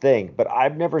Marie's thing, but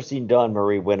I've never seen Dawn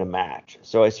Marie win a match.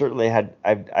 So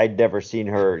I'd never seen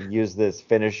her use this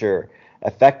finisher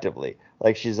effectively.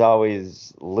 Like, she's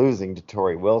always losing to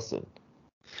Torrie Wilson.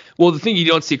 Well, the thing you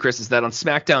don't see, Chris, is that on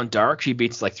SmackDown Dark, she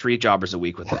beats like 3 jobbers a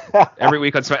week with it. Every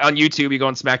week on YouTube, you go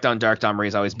on SmackDown Dark, Dawn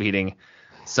Marie's always beating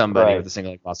somebody with a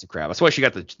single leg Boston Crab. That's why she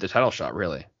got the title shot,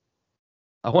 really.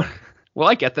 Will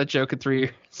I get that joke in 3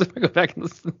 years? If I go back and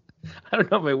listen, I don't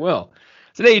know if I will.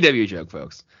 It's an AEW joke,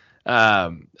 folks. I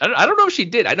don't know if she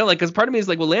did. I know, like, because part of me is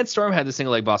like, well, Lance Storm had the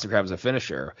single leg Boston Crab as a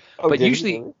finisher, but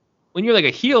usually when you're like a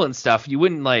heel and stuff, you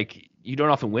don't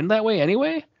often win that way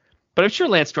anyway. But I'm sure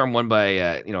Lance Storm won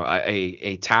by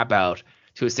a tap out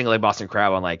to a single leg Boston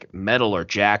Crab on like Metal or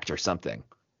Jacked or something.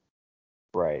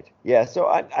 Right. Yeah. So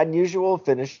unusual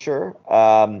finisher.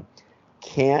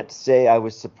 Can't say I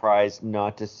was surprised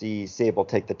not to see Sable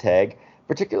take the tag,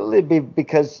 particularly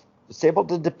because Sable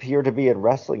didn't appear to be in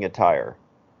wrestling attire.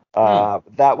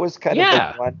 That was kind of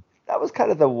the one. That was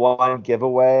kind of the one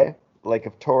giveaway. Like,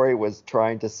 if Torrie was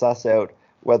trying to suss out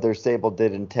whether Sable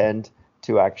did intend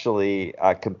to actually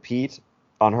compete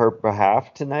on her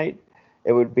behalf tonight,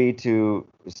 it would be to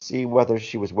see whether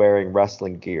she was wearing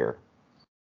wrestling gear.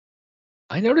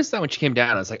 I noticed that when she came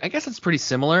down, I was like, I guess it's pretty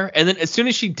similar. And then as soon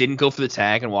as she didn't go for the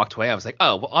tag and walked away, I was like,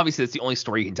 oh, well, obviously that's the only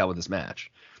story you can tell with this match.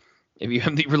 If you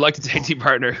have the reluctant tag team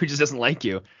partner who just doesn't like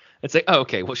you, it's like, oh,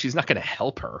 okay, well, she's not going to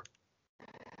help her.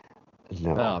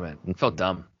 No. Oh, man, it felt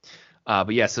dumb.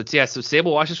 But yeah, so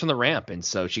Sable watches from the ramp, and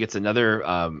so she gets another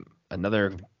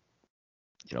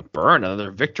burn,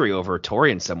 another victory over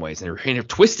Torrie in some ways, in her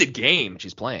twisted game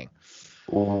she's playing.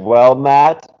 Well,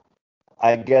 Matt,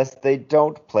 I guess they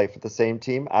don't play for the same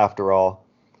team after all.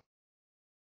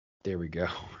 There we go.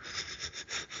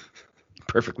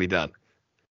 Perfectly done.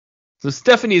 So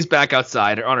Stephanie's back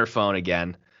outside on her phone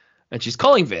again, and she's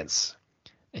calling Vince.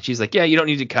 And she's like, yeah, you don't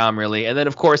need to come, really. And then,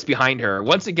 of course, behind her,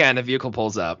 once again, a vehicle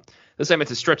pulls up. This time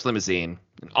it's a stretch limousine.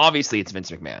 And obviously, it's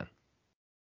Vince McMahon.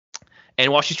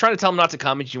 And while she's trying to tell him not to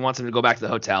come and she wants him to go back to the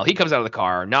hotel, he comes out of the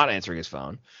car, not answering his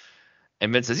phone.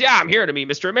 And Vince says, yeah, I'm here to meet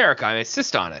Mr. America. I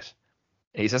insist on it.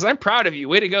 And he says, I'm proud of you.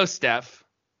 Way to go, Steph.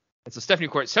 And so Stephanie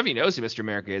knows who Mr.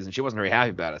 America is, and she wasn't very happy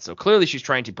about it. So clearly she's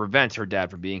trying to prevent her dad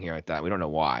from being here like that. We don't know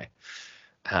why.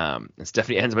 And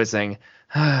Stephanie ends by saying,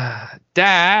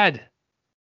 Dad.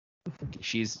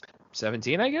 She's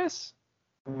 17, I guess?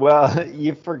 Well,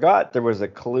 you forgot there was a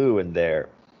clue in there.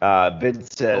 Vince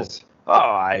says,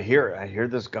 I hear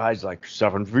this guy's like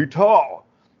 7 feet tall.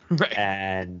 Right.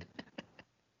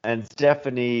 And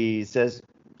Stephanie says,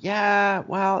 yeah,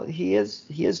 well, he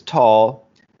is tall.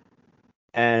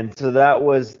 And so that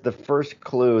was the first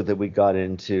clue that we got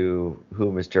into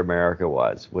who Mr. America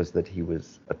was that he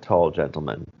was a tall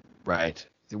gentleman. Right.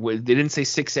 They didn't say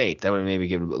 6'8". That would maybe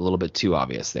give it a little bit too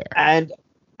obvious there.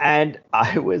 And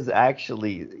I was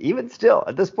actually, even still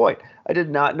at this point, I did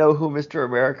not know who Mr.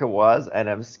 America was, and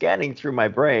I'm scanning through my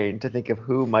brain to think of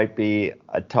who might be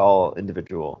a tall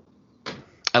individual.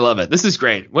 I love it. This is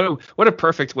great. What a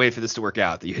perfect way for this to work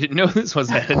out, that you didn't know this was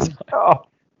ahead of time.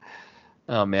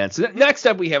 Oh, man. So next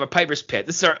up, we have a Piper's Pit.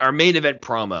 This is our main event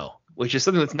promo, which is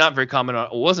something that's not very common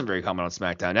wasn't very common on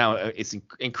SmackDown. Now it's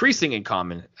increasing in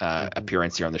common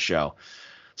appearance here on the show.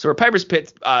 So where Piper's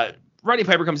pit, Roddy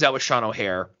Piper comes out with Sean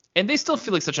O'Haire, and they still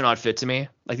feel like such an odd fit to me.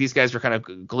 Like these guys were kind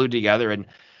of glued together, and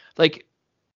like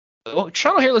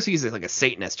Sean O'Haire looks like he's like a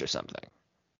Satanist or something,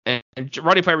 and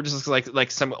Roddy Piper just looks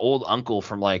like some old uncle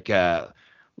from like a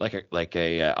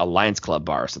Lions Club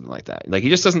bar or something like that. Like he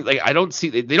just doesn't like. I don't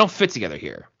see they don't fit together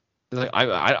here. Like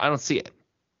I don't see it.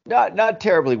 Not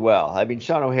terribly well. I mean,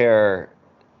 Sean O'Haire,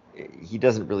 he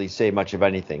doesn't really say much of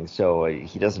anything, so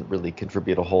he doesn't really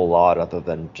contribute a whole lot other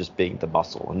than just being the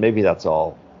muscle, and maybe that's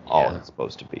all it's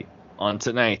supposed to be. On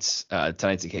tonight's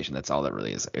occasion, that's all that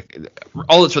really is,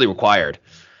 all that's really required.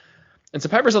 And so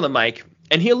Piper's on the mic,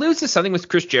 and he alludes to something with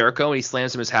Chris Jericho, and he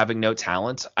slams him as having no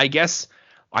talent. I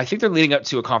think they're leading up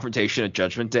to a confrontation at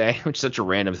Judgment Day, which is such a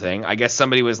random thing. I guess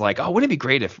somebody was like, oh, wouldn't it be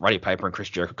great if Roddy Piper and Chris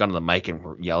Jericho got on the mic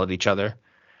and yell at each other?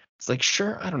 It's like,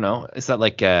 sure, I don't know. Is that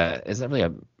really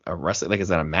a wrestling? Like, is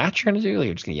that a match you're gonna do? Like,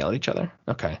 you're just gonna yell at each other?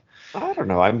 Okay. I don't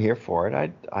know. I'm here for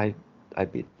it.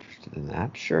 I'd be interested in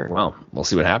that. Sure. Well, we'll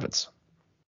see what happens.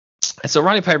 And so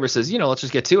Roddy Piper says, let's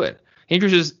just get to it. He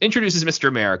introduces Mr.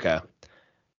 America,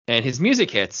 and his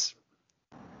music hits,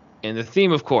 and the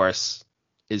theme, of course,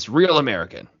 is Real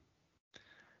American,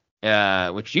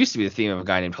 which used to be the theme of a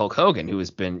guy named Hulk Hogan, who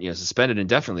has been suspended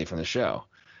indefinitely from the show.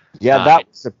 Yeah, that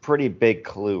was a pretty big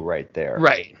clue right there.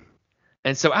 Right.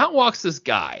 And so out walks this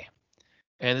guy.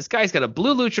 And this guy's got a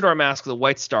blue luchador mask with a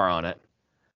white star on it.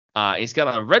 He's got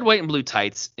on red, white, and blue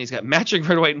tights. He's got matching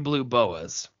red, white, and blue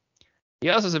boas. He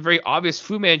also has a very obvious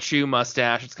Fu Manchu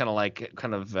mustache. It's kind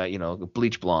of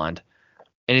bleach blonde.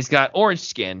 And he's got orange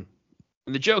skin.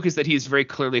 And the joke is that he's very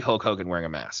clearly Hulk Hogan wearing a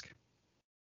mask.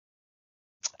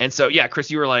 And so, yeah,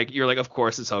 Chris, you're like, of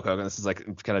course it's Hulk Hogan. This is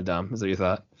like kind of dumb. Is that what you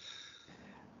thought?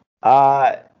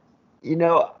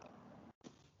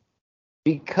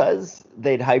 Because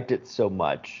they'd hyped it so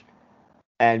much,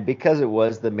 and because it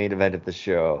was the main event of the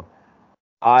show,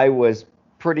 I was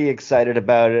pretty excited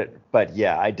about it. But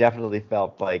yeah, I definitely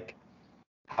felt like,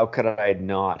 how could I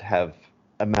not have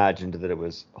imagined that it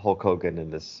was Hulk Hogan in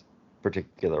this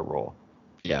particular role?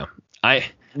 Yeah,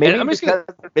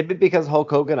 maybe because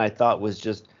Hulk Hogan I thought was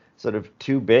just sort of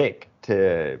too big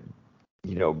to,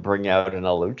 bring out in a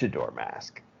luchador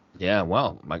mask. Yeah,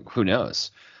 well, who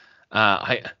knows?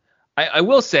 I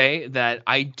will say that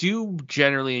I do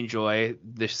generally enjoy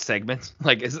this segment.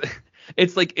 Like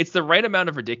it's the right amount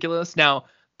of ridiculous. Now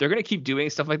they're gonna keep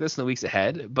doing stuff like this in the weeks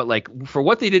ahead, but like for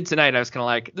what they did tonight, I was kind of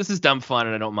like, this is dumb fun,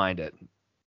 and I don't mind it.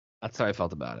 That's how I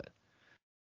felt about it.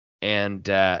 And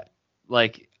I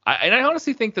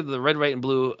honestly think that the red, white, and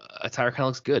blue attire kind of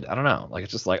looks good. I don't know. Like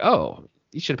it's just like, oh,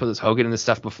 you should have put this Hogan in this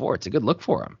stuff before. It's a good look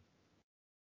for him.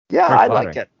 Yeah, I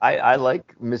like it. I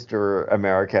like Mr.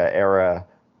 America era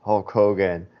Hulk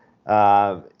Hogan.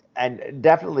 And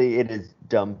definitely it is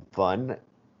dumb fun.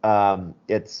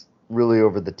 It's really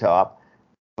over the top.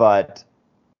 But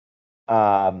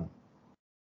yeah,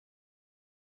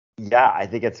 I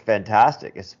think it's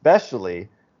fantastic, especially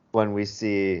when we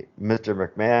see Mr.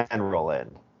 McMahon roll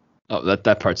in. Oh,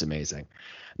 that part's amazing.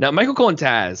 Now, Michael Cole and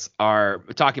Taz are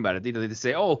talking about it. They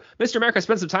say, oh, Mr. America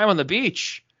spent some time on the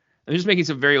beach. And they're just making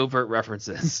some very overt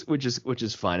references, which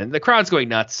is fun. And the crowd's going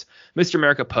nuts. Mr.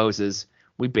 America poses.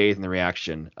 We bathe in the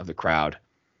reaction of the crowd.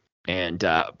 And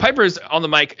Piper's on the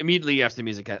mic immediately after the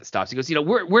music stops. He goes,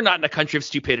 we're not in a country of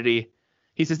stupidity.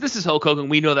 He says, this is Hulk Hogan.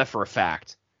 We know that for a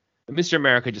fact. But Mr.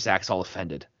 America just acts all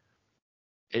offended.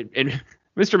 And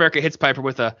Mr. America hits Piper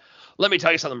with a, let me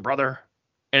tell you something, brother.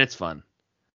 And it's fun.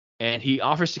 And he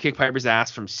offers to kick Piper's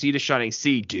ass from sea to shining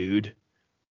sea, dude.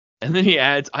 And then he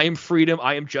adds, I am freedom,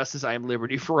 I am justice, I am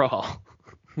liberty for all.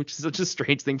 Which is such a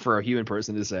strange thing for a human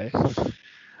person to say.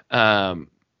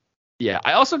 Yeah,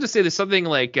 I also have to say there's something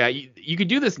like, you could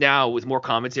do this now with more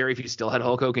commentary if you still had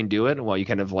Hulk Hogan do it. While you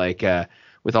kind of like,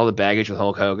 with all the baggage with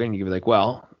Hulk Hogan, you could be like,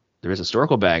 well, there is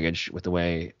historical baggage with the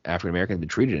way African Americans have been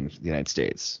treated in the United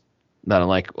States. Not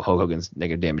unlike Hulk Hogan's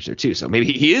negative damage there too. So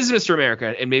maybe he is Mr.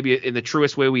 America, and maybe in the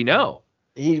truest way we know.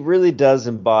 He really does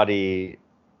embody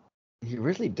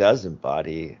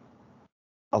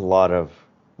a lot of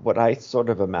what I sort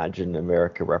of imagine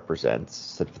America represents.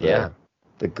 Sort of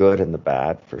the good and the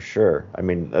bad, for sure. I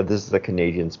mean, this is a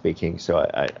Canadian speaking, so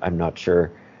I'm not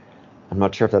sure. I'm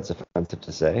not sure if that's offensive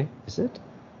to say. Is it?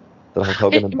 That Hulk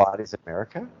Hogan embodies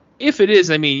America? If it is,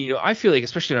 I mean, I feel like,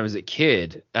 especially when I was a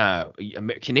kid,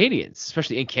 Canadians,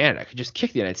 especially in Canada, could just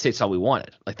kick the United States all we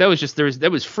wanted. Like that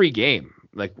was free game.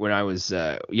 Like when I was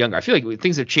younger, I feel like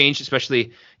things have changed,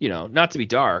 especially, not to be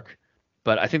dark,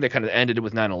 but I think that kind of ended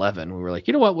with 9/11. We were like,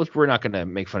 you know what, we're not going to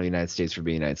make fun of the United States for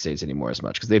being the United States anymore as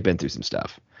much because they've been through some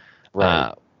stuff.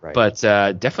 Right. But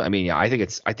definitely, I mean, I think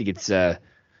it's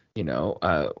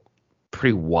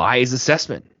pretty wise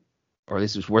assessment or at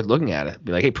least it's worth looking at it.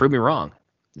 Be like, hey, prove me wrong.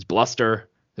 There's bluster.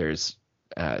 There's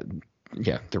the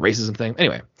racism thing.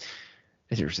 Anyway,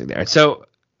 it's interesting there. And so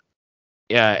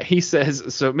he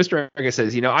says, so Mr. America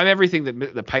says, I'm everything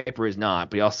that the Piper is not,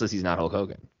 but he also says he's not Hulk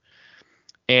Hogan.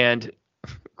 And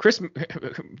Vince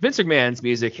McMahon's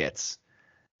music hits.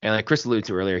 And like Chris alluded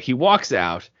to earlier, he walks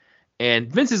out and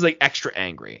Vince is like extra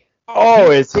angry.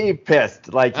 Oh, is he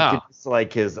pissed? Like, you can just,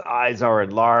 like, his eyes are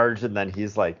enlarged, and then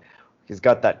he's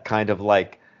got that kind of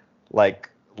like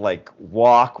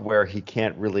walk where he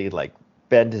can't really like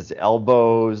bend his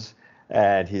elbows,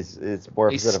 and he's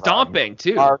stomping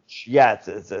too. Arch. Yes,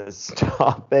 it's a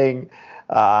stomping.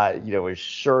 His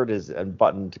shirt is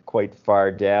unbuttoned quite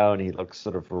far down. He looks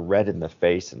sort of red in the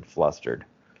face and flustered.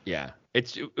 Yeah.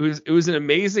 It was an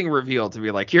amazing reveal to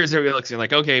be like, here's how he looks. You're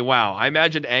like, okay, wow. I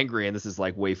imagined angry, and this is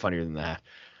like way funnier than that.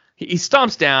 He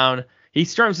stomps down. He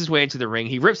storms his way into the ring.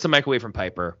 He rips the mic away from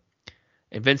Piper.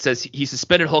 And Vince says he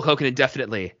suspended Hulk Hogan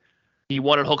indefinitely. He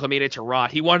wanted Hulkamania to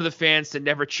rot. He wanted the fans to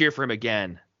never cheer for him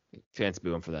again. Fans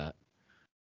boo him for that.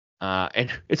 And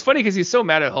it's funny because he's so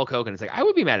mad at Hulk Hogan. It's like, I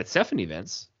would be mad at Stephanie,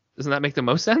 Vince. Doesn't that make the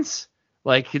most sense?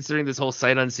 Like, considering this whole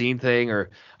sight unseen thing, or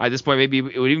at this point, maybe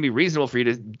it would even be reasonable for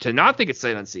you to not think it's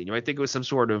sight unseen. You might think it was some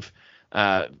sort of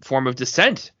form of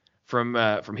dissent from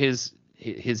his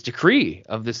decree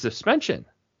of the suspension.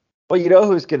 Well, you know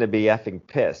who's going to be effing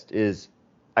pissed is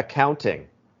accounting.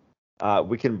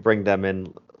 We can bring them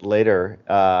in later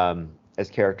as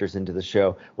characters into the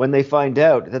show when they find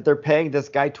out that they're paying this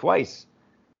guy twice.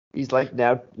 He's like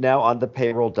now on the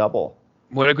payroll double.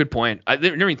 What a good point. I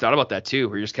never even thought about that too.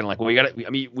 We're just kind of like, well,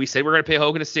 we said we're going to pay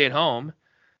Hogan to stay at home.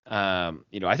 I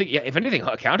think, if anything,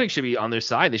 accounting should be on their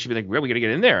side. They should be like, well, we got to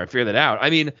get in there and figure that out. I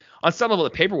mean, on some level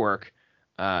of paperwork,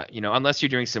 unless you're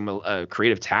doing some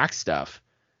creative tax stuff,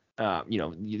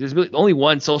 there's really only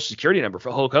one social security number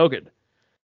for Hulk Hogan.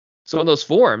 So on those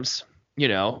forms, it's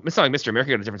not like Mr.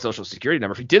 America got a different social security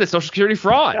number. If he did a social security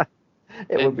fraud,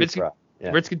 it would be fraud.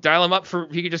 Vince could dial him up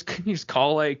he could just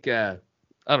call like,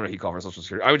 I don't know who you call for Social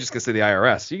Security. I would just say the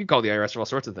IRS. You can call the IRS for all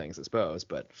sorts of things, I suppose.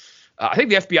 But I think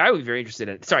the FBI would be very interested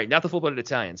in it. Sorry, not the full-blooded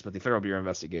Italians, but the Federal Bureau of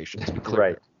Investigation, to be clear.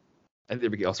 Right. I think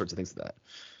there would be all sorts of things to that.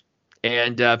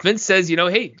 And Vince says,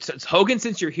 hey, Hogan,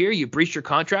 since you're here, you breached your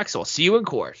contract, so I'll see you in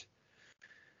court.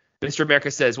 Mr.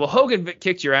 America says, well, Hogan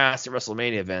kicked your ass at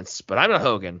WrestleMania, Vince, but I'm not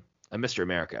Hogan. I'm Mr.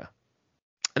 America.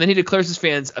 And then he declares his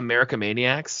fans America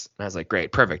Maniacs. And I was like,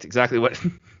 great, perfect. Exactly that's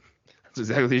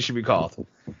exactly what he should be called.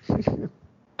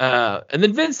 And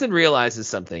then Vincent realizes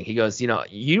something. He goes,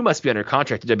 you must be under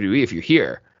contract to WWE if you're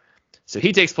here. So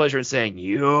he takes pleasure in saying,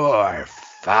 you're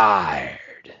fired.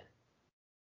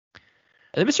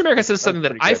 And then Mr. America says something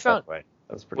that I found. That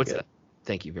was pretty good. That?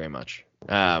 Thank you very much.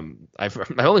 I've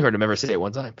only heard him ever say it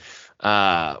one time,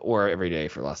 or every day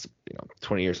for the last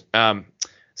 20 years.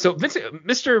 So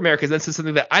Mr. America then says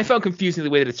something that I found confusing the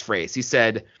way that it's phrased. He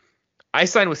said, I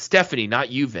signed with Stephanie, not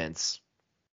you, Vince.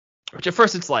 Which at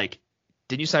first it's like,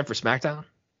 did you sign for Smackdown?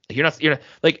 You're not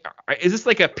like, is this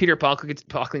like a Peter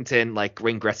Pocklington, like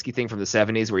Wayne Gretzky thing from the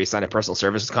 70s where you sign a personal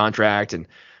services contract and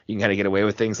you can kind of get away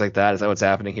with things like that? Is that what's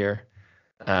happening here?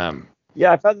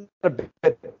 Yeah, I found that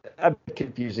a bit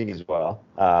confusing as well.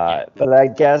 But I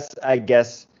guess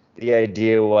the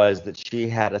idea was that she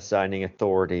had a signing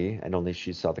authority and only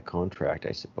she saw the contract,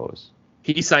 I suppose.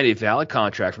 He signed a valid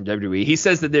contract from WWE. He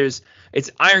says that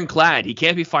it's ironclad. He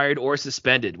can't be fired or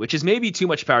suspended, which is maybe too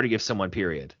much power to give someone,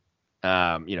 period.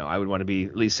 I would want to be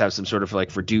at least have some sort of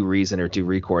like for due reason or due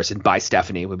recourse, and by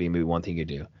Stephanie would be maybe one thing you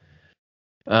could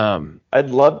do. I'd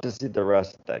love to see the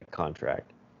rest of that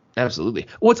contract. Absolutely.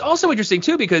 Well, it's also interesting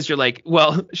too because you're like,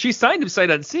 well, she signed him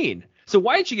sight unseen. So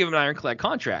why did she give him an ironclad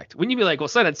contract? Wouldn't you be like, well,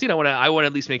 sight unseen? I want to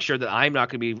at least make sure that I'm not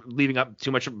going to be leaving up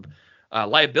too much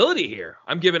liability here.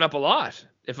 I'm giving up a lot.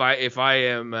 If I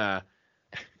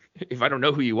don't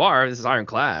know who you are, this is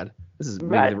ironclad. This is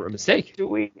maybe a mistake. Do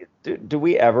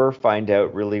we ever find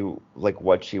out really like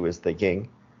what she was thinking?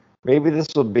 Maybe this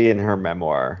will be in her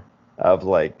memoir of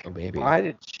like, why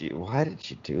did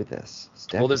she do this?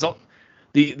 Well, there's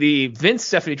the Vince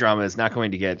Stephanie drama is not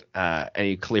going to get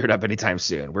any cleared up anytime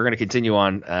soon. We're going to continue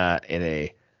on in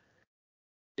a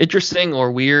interesting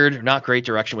or weird, not great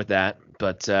direction with that.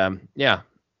 But yeah.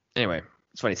 Anyway,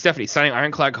 it's funny. Stephanie signing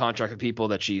ironclad contract with people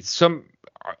that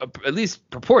at least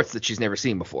purports that she's never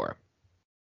seen before.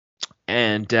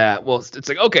 And it's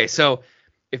like, okay, so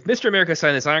if Mr. America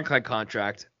signed this ironclad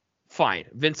contract, fine.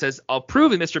 Vince says, I'll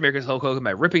prove that Mr. America's Hulk Hogan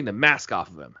by ripping the mask off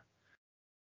of him.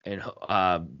 And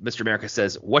Mr. America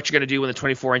says, what you going to do when the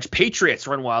 24-inch Patriots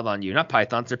run wild on you? Not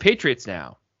Pythons, they're Patriots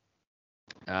now.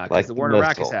 Because the war in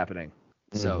Iraq is happening.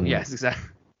 So, yes, exactly.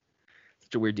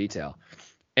 Such a weird detail.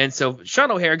 And so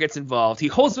Sean O'Hare gets involved. He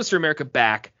holds Mr. America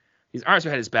back. His arms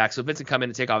behind his back, so Vince can come in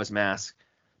and take off his mask.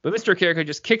 But Mr. America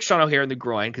just kicks Sean O'Hare in the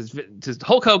groin because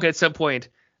Hulk Hogan at some point,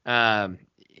 I don't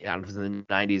know if it was in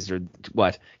the 90s or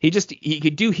what, he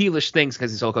could do heelish things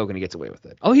because he's Hulk Hogan and he gets away with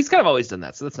it. Oh, he's kind of always done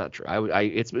that, so that's not true.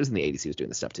 It was in the 80s he was doing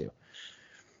this stuff too.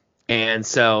 And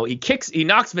so he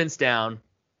knocks Vince down.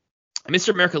 Mr.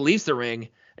 America leaves the ring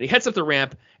and he heads up the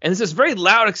ramp, and there's this very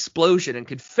loud explosion, and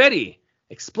confetti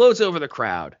explodes over the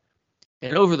crowd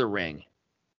and over the ring.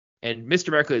 And Mr.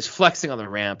 America is flexing on the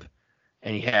ramp,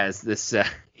 and he has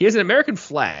an American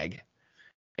flag.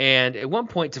 And at one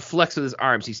point, to flex with his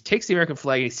arms, he takes the American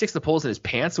flag and he sticks the poles in his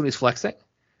pants when he's flexing,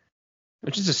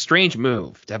 which is a strange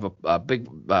move to have a big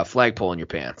flagpole in your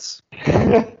pants.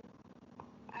 There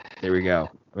we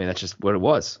go. I mean, that's just what it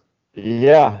was.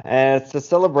 Yeah, and it's a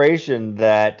celebration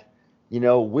that, we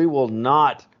will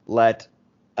not let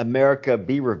America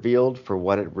be revealed for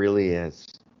what it really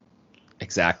is.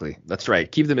 Exactly. That's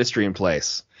right. Keep the mystery in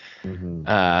place. Mm-hmm.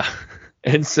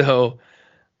 And so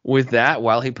with that,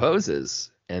 while he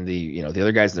poses and the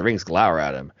other guys in the rings glower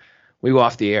at him, we go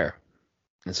off the air.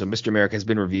 And so Mr. America has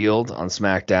been revealed on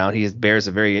SmackDown. He bears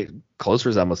a very close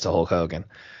resemblance to Hulk Hogan.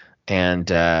 And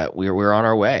we're on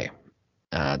our way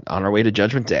to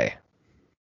Judgment Day.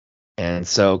 And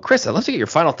so, Chris, I'd love to get your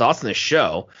final thoughts on this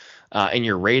show. In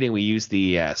your rating, we use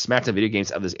the SmackDown video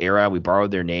games of this era. We borrowed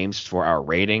their names for our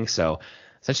rating. So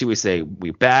essentially we say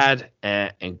we bad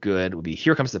and good would be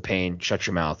Here Comes the Pain, Shut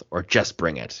Your Mouth, or Just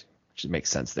Bring It, which makes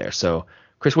sense there. So,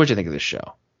 Chris, what did you think of this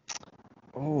show?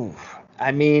 Oh,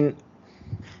 I mean,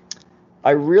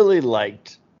 I really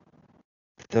liked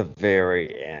the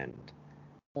very end.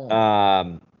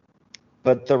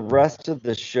 But the rest of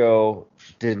the show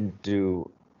didn't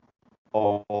do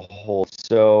a whole.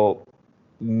 So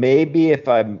maybe if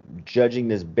I'm judging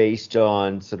this based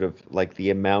on sort of like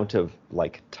the amount of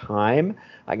like time,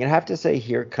 I'm going to have to say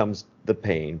Here Comes the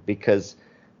Pain, because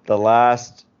the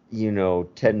last,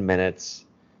 10 minutes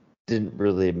didn't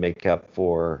really make up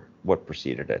for what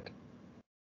preceded it.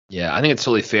 Yeah, I think it's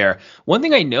totally fair. One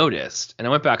thing I noticed, and I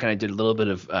went back and I did a little bit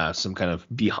of some kind of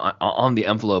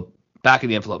back of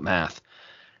the envelope math,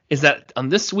 is that on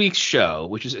this week's show,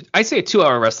 which is, I say a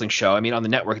 2-hour wrestling show. I mean, on the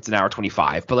network, it's an hour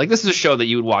 25. But, this is a show that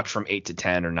you would watch from 8 to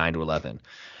 10 or 9 to 11.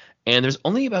 And there's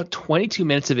only about 22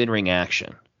 minutes of in-ring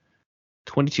action.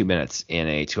 22 minutes in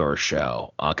a 2-hour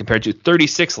show compared to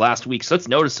 36 last week. So that's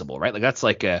noticeable, right? That's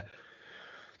like a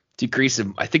decrease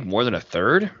of, I think, more than a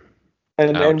third.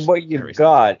 And what you've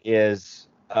got is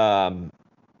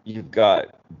you've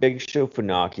got Big Show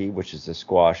Funaki, which is a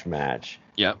squash match.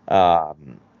 Yeah.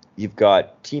 You've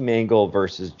got Team Angle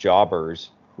versus Jobbers,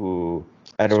 who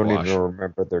I don't even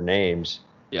remember their names.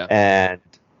 Yeah.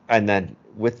 And then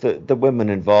with the women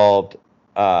involved,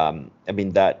 I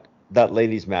mean that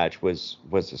ladies match was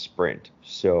a sprint,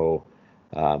 so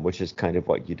which is kind of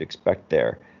what you'd expect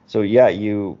there. So yeah,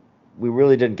 we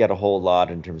really didn't get a whole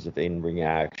lot in terms of in-ring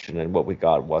action, and what we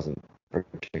got wasn't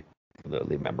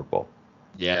particularly memorable.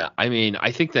 Yeah, I mean,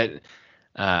 I think that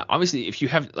obviously if you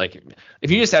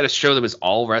just had a show that was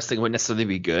all wrestling, it wouldn't necessarily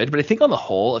be good. But I think on the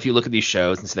whole, if you look at these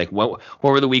shows and say what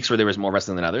were the weeks where there was more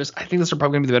wrestling than others, I think those are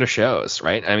probably going to be the better shows,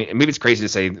 right? I mean, maybe it's crazy to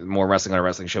say more wrestling on a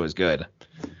wrestling show is good.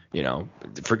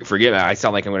 Forgive me, I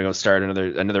sound like I'm going to go start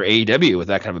another AEW with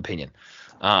that kind of opinion.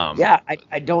 Yeah,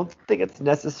 I don't think it's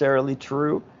necessarily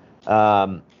true.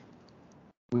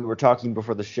 We were talking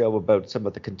before the show about some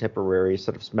of the contemporary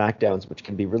sort of SmackDowns, which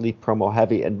can be really promo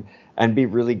heavy and be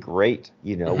really great,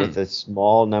 mm-hmm. with a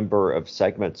small number of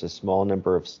segments, a small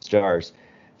number of stars.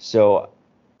 So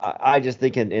I just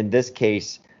think in this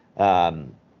case, it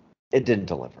didn't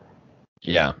deliver.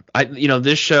 Yeah.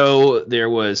 This show, there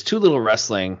was too little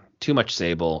wrestling, too much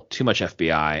Sable, too much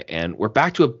FBI, and we're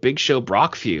back to a Big Show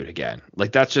Brock feud again.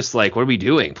 That's just what are we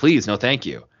doing? Please, no thank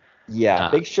you. Yeah,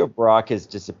 Big Show Brock is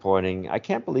disappointing. I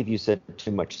can't believe you said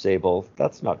too much Sable.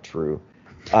 That's not true.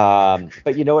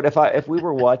 But you know what? If we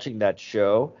were watching that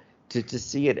show, to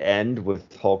see it end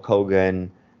with Hulk Hogan,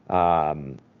 fending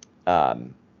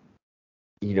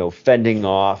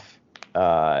off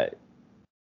Mr.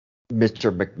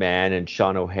 McMahon and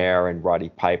Sean O'Hare and Roddy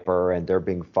Piper, and there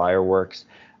being fireworks,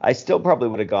 I still probably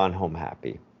would have gone home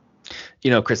happy.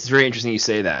 Chris, it's very interesting you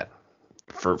say that.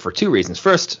 For two reasons.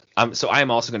 First, so I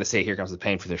am also going to say Here Comes the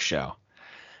Pain for this show.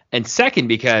 And second,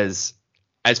 because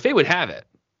as fate would have it,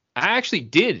 I actually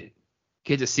did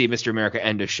get to see Mr. America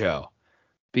end a show.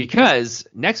 Because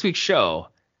next week's show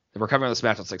that we're covering on the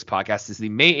SmackDown 6 podcast is the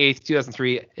May 8th,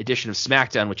 2003 edition of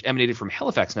SmackDown, which emanated from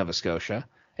Halifax, Nova Scotia.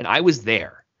 And I was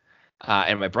there.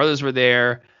 And my brothers were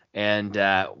there. And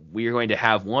we are going to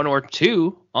have one or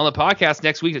two on the podcast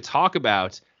next week to talk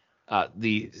about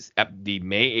the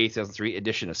May 8th, 2003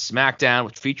 edition of SmackDown,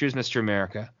 which features Mr.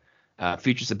 America,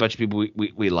 features a bunch of people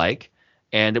we like,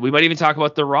 and we might even talk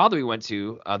about the Raw that we went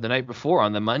to the night before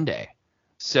on the Monday.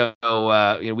 So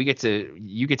you get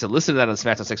to listen to that on the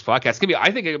SmackDown 6 podcast.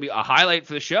 I think it'll be a highlight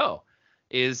for the show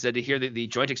is to hear the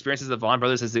joint experiences of the Von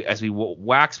brothers as we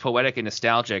wax poetic and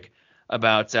nostalgic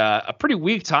about a pretty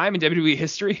weak time in WWE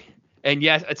history, and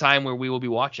yet a time where we will be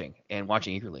watching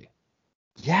eagerly.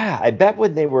 Yeah, I bet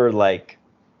when they were like,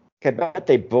 I bet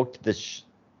they booked the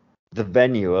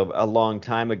venue a long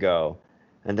time ago,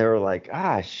 and they were like,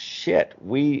 shit,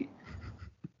 we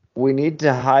need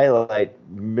to highlight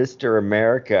Mr.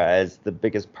 America as the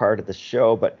biggest part of the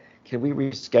show, but can we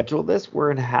reschedule this?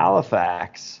 We're in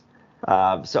Halifax.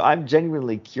 So I'm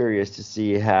genuinely curious to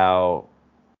see how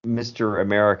Mr.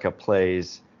 America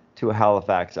plays to a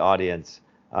Halifax audience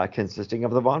consisting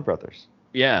of the Von brothers.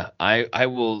 Yeah, I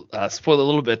will spoil a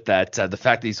little bit that the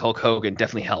fact that he's Hulk Hogan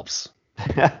definitely helps.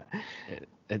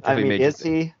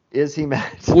 Is he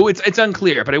Matt? Well, it's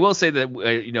unclear, but I will say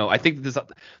that I think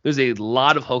there's a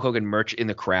lot of Hulk Hogan merch in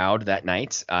the crowd that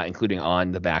night, including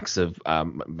on the backs of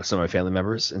some of my family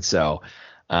members, and so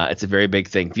it's a very big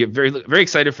thing. Very very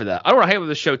excited for that. I don't want to hype up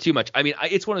the show too much. I mean,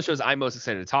 it's one of the shows I'm most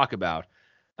excited to talk about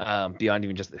beyond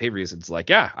even just the pay-per-views. It's like,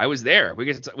 yeah, I was there. We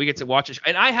get to watch it,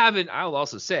 and I'll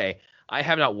also say I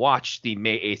have not watched the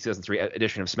May 8th, 2003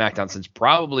 edition of SmackDown since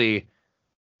probably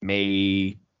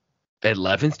May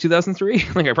 11th, 2003.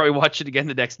 Like I probably watched it again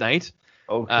the next night.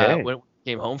 Okay. When I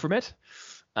came home from it.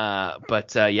 We're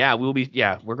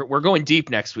going deep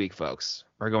next week, folks.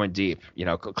 We're going deep.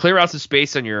 Clear out some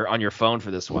space on your phone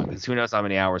for this one, because who knows how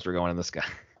many hours we're going in this guy.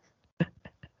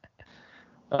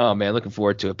 Oh man, looking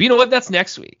forward to it. But you know what? That's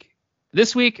next week.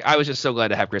 This week, I was just so glad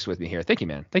to have Chris with me here. Thank you,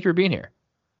 man. Thank you for being here.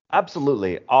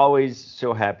 Absolutely. Always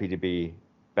so happy to be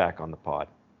back on the pod.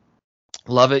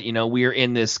 Love it. We're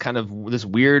in this kind of this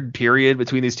weird period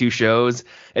between these two shows.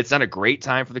 It's not a great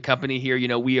time for the company here.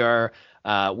 We're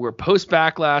post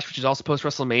Backlash, which is also post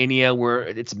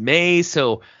WrestleMania. It's May,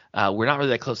 so we're not really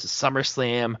that close to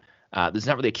SummerSlam. There's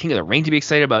not really a King of the Ring to be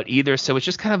excited about either. So it's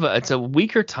just kind of it's a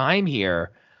weaker time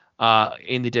here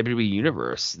in the WWE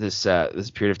universe. This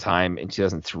period of time in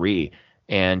 2003,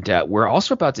 and we're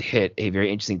also about to hit a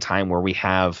very interesting time where we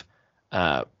have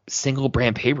single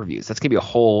brand pay-per-views. That's gonna be a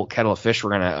whole kettle of fish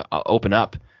we're gonna open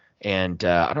up, and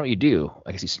I don't know what you do.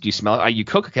 I guess do you smell it? You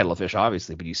cook a kettle of fish,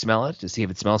 obviously, but do you smell it to see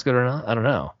if it smells good or not? I don't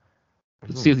know.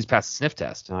 Let's see if he's passed the sniff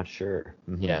test. Not sure.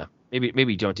 Mm-hmm. Yeah,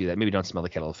 maybe don't do that. Maybe don't smell the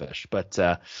kettle of fish. But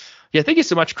yeah, thank you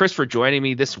so much, Chris, for joining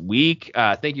me this week.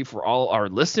 Thank you for all our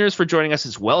listeners for joining us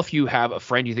as well. If you have a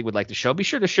friend you think would like the show, be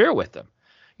sure to share it with them.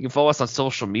 You can follow us on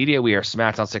social media. We are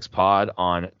Smackdown 6 Pod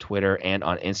on Twitter and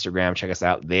on Instagram. Check us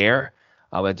out there.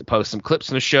 I'll have to post some clips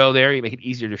from the show there. You make it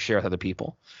easier to share with other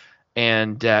people.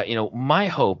 And, my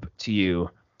hope to you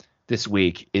this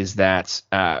week is that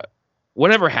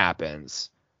whatever happens,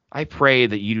 I pray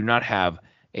that you do not have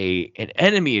an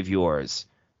enemy of yours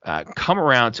come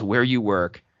around to where you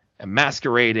work and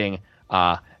masquerading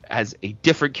as a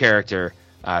different character,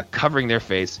 covering their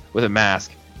face with a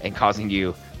mask and causing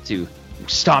you to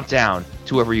stomp down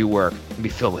to wherever you work and be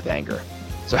filled with anger.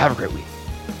 So have a great week.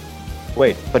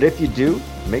 Wait, but if you do,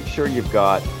 make sure you've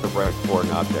got the right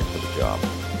foreign object for the job.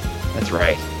 That's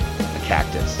right. A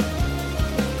cactus.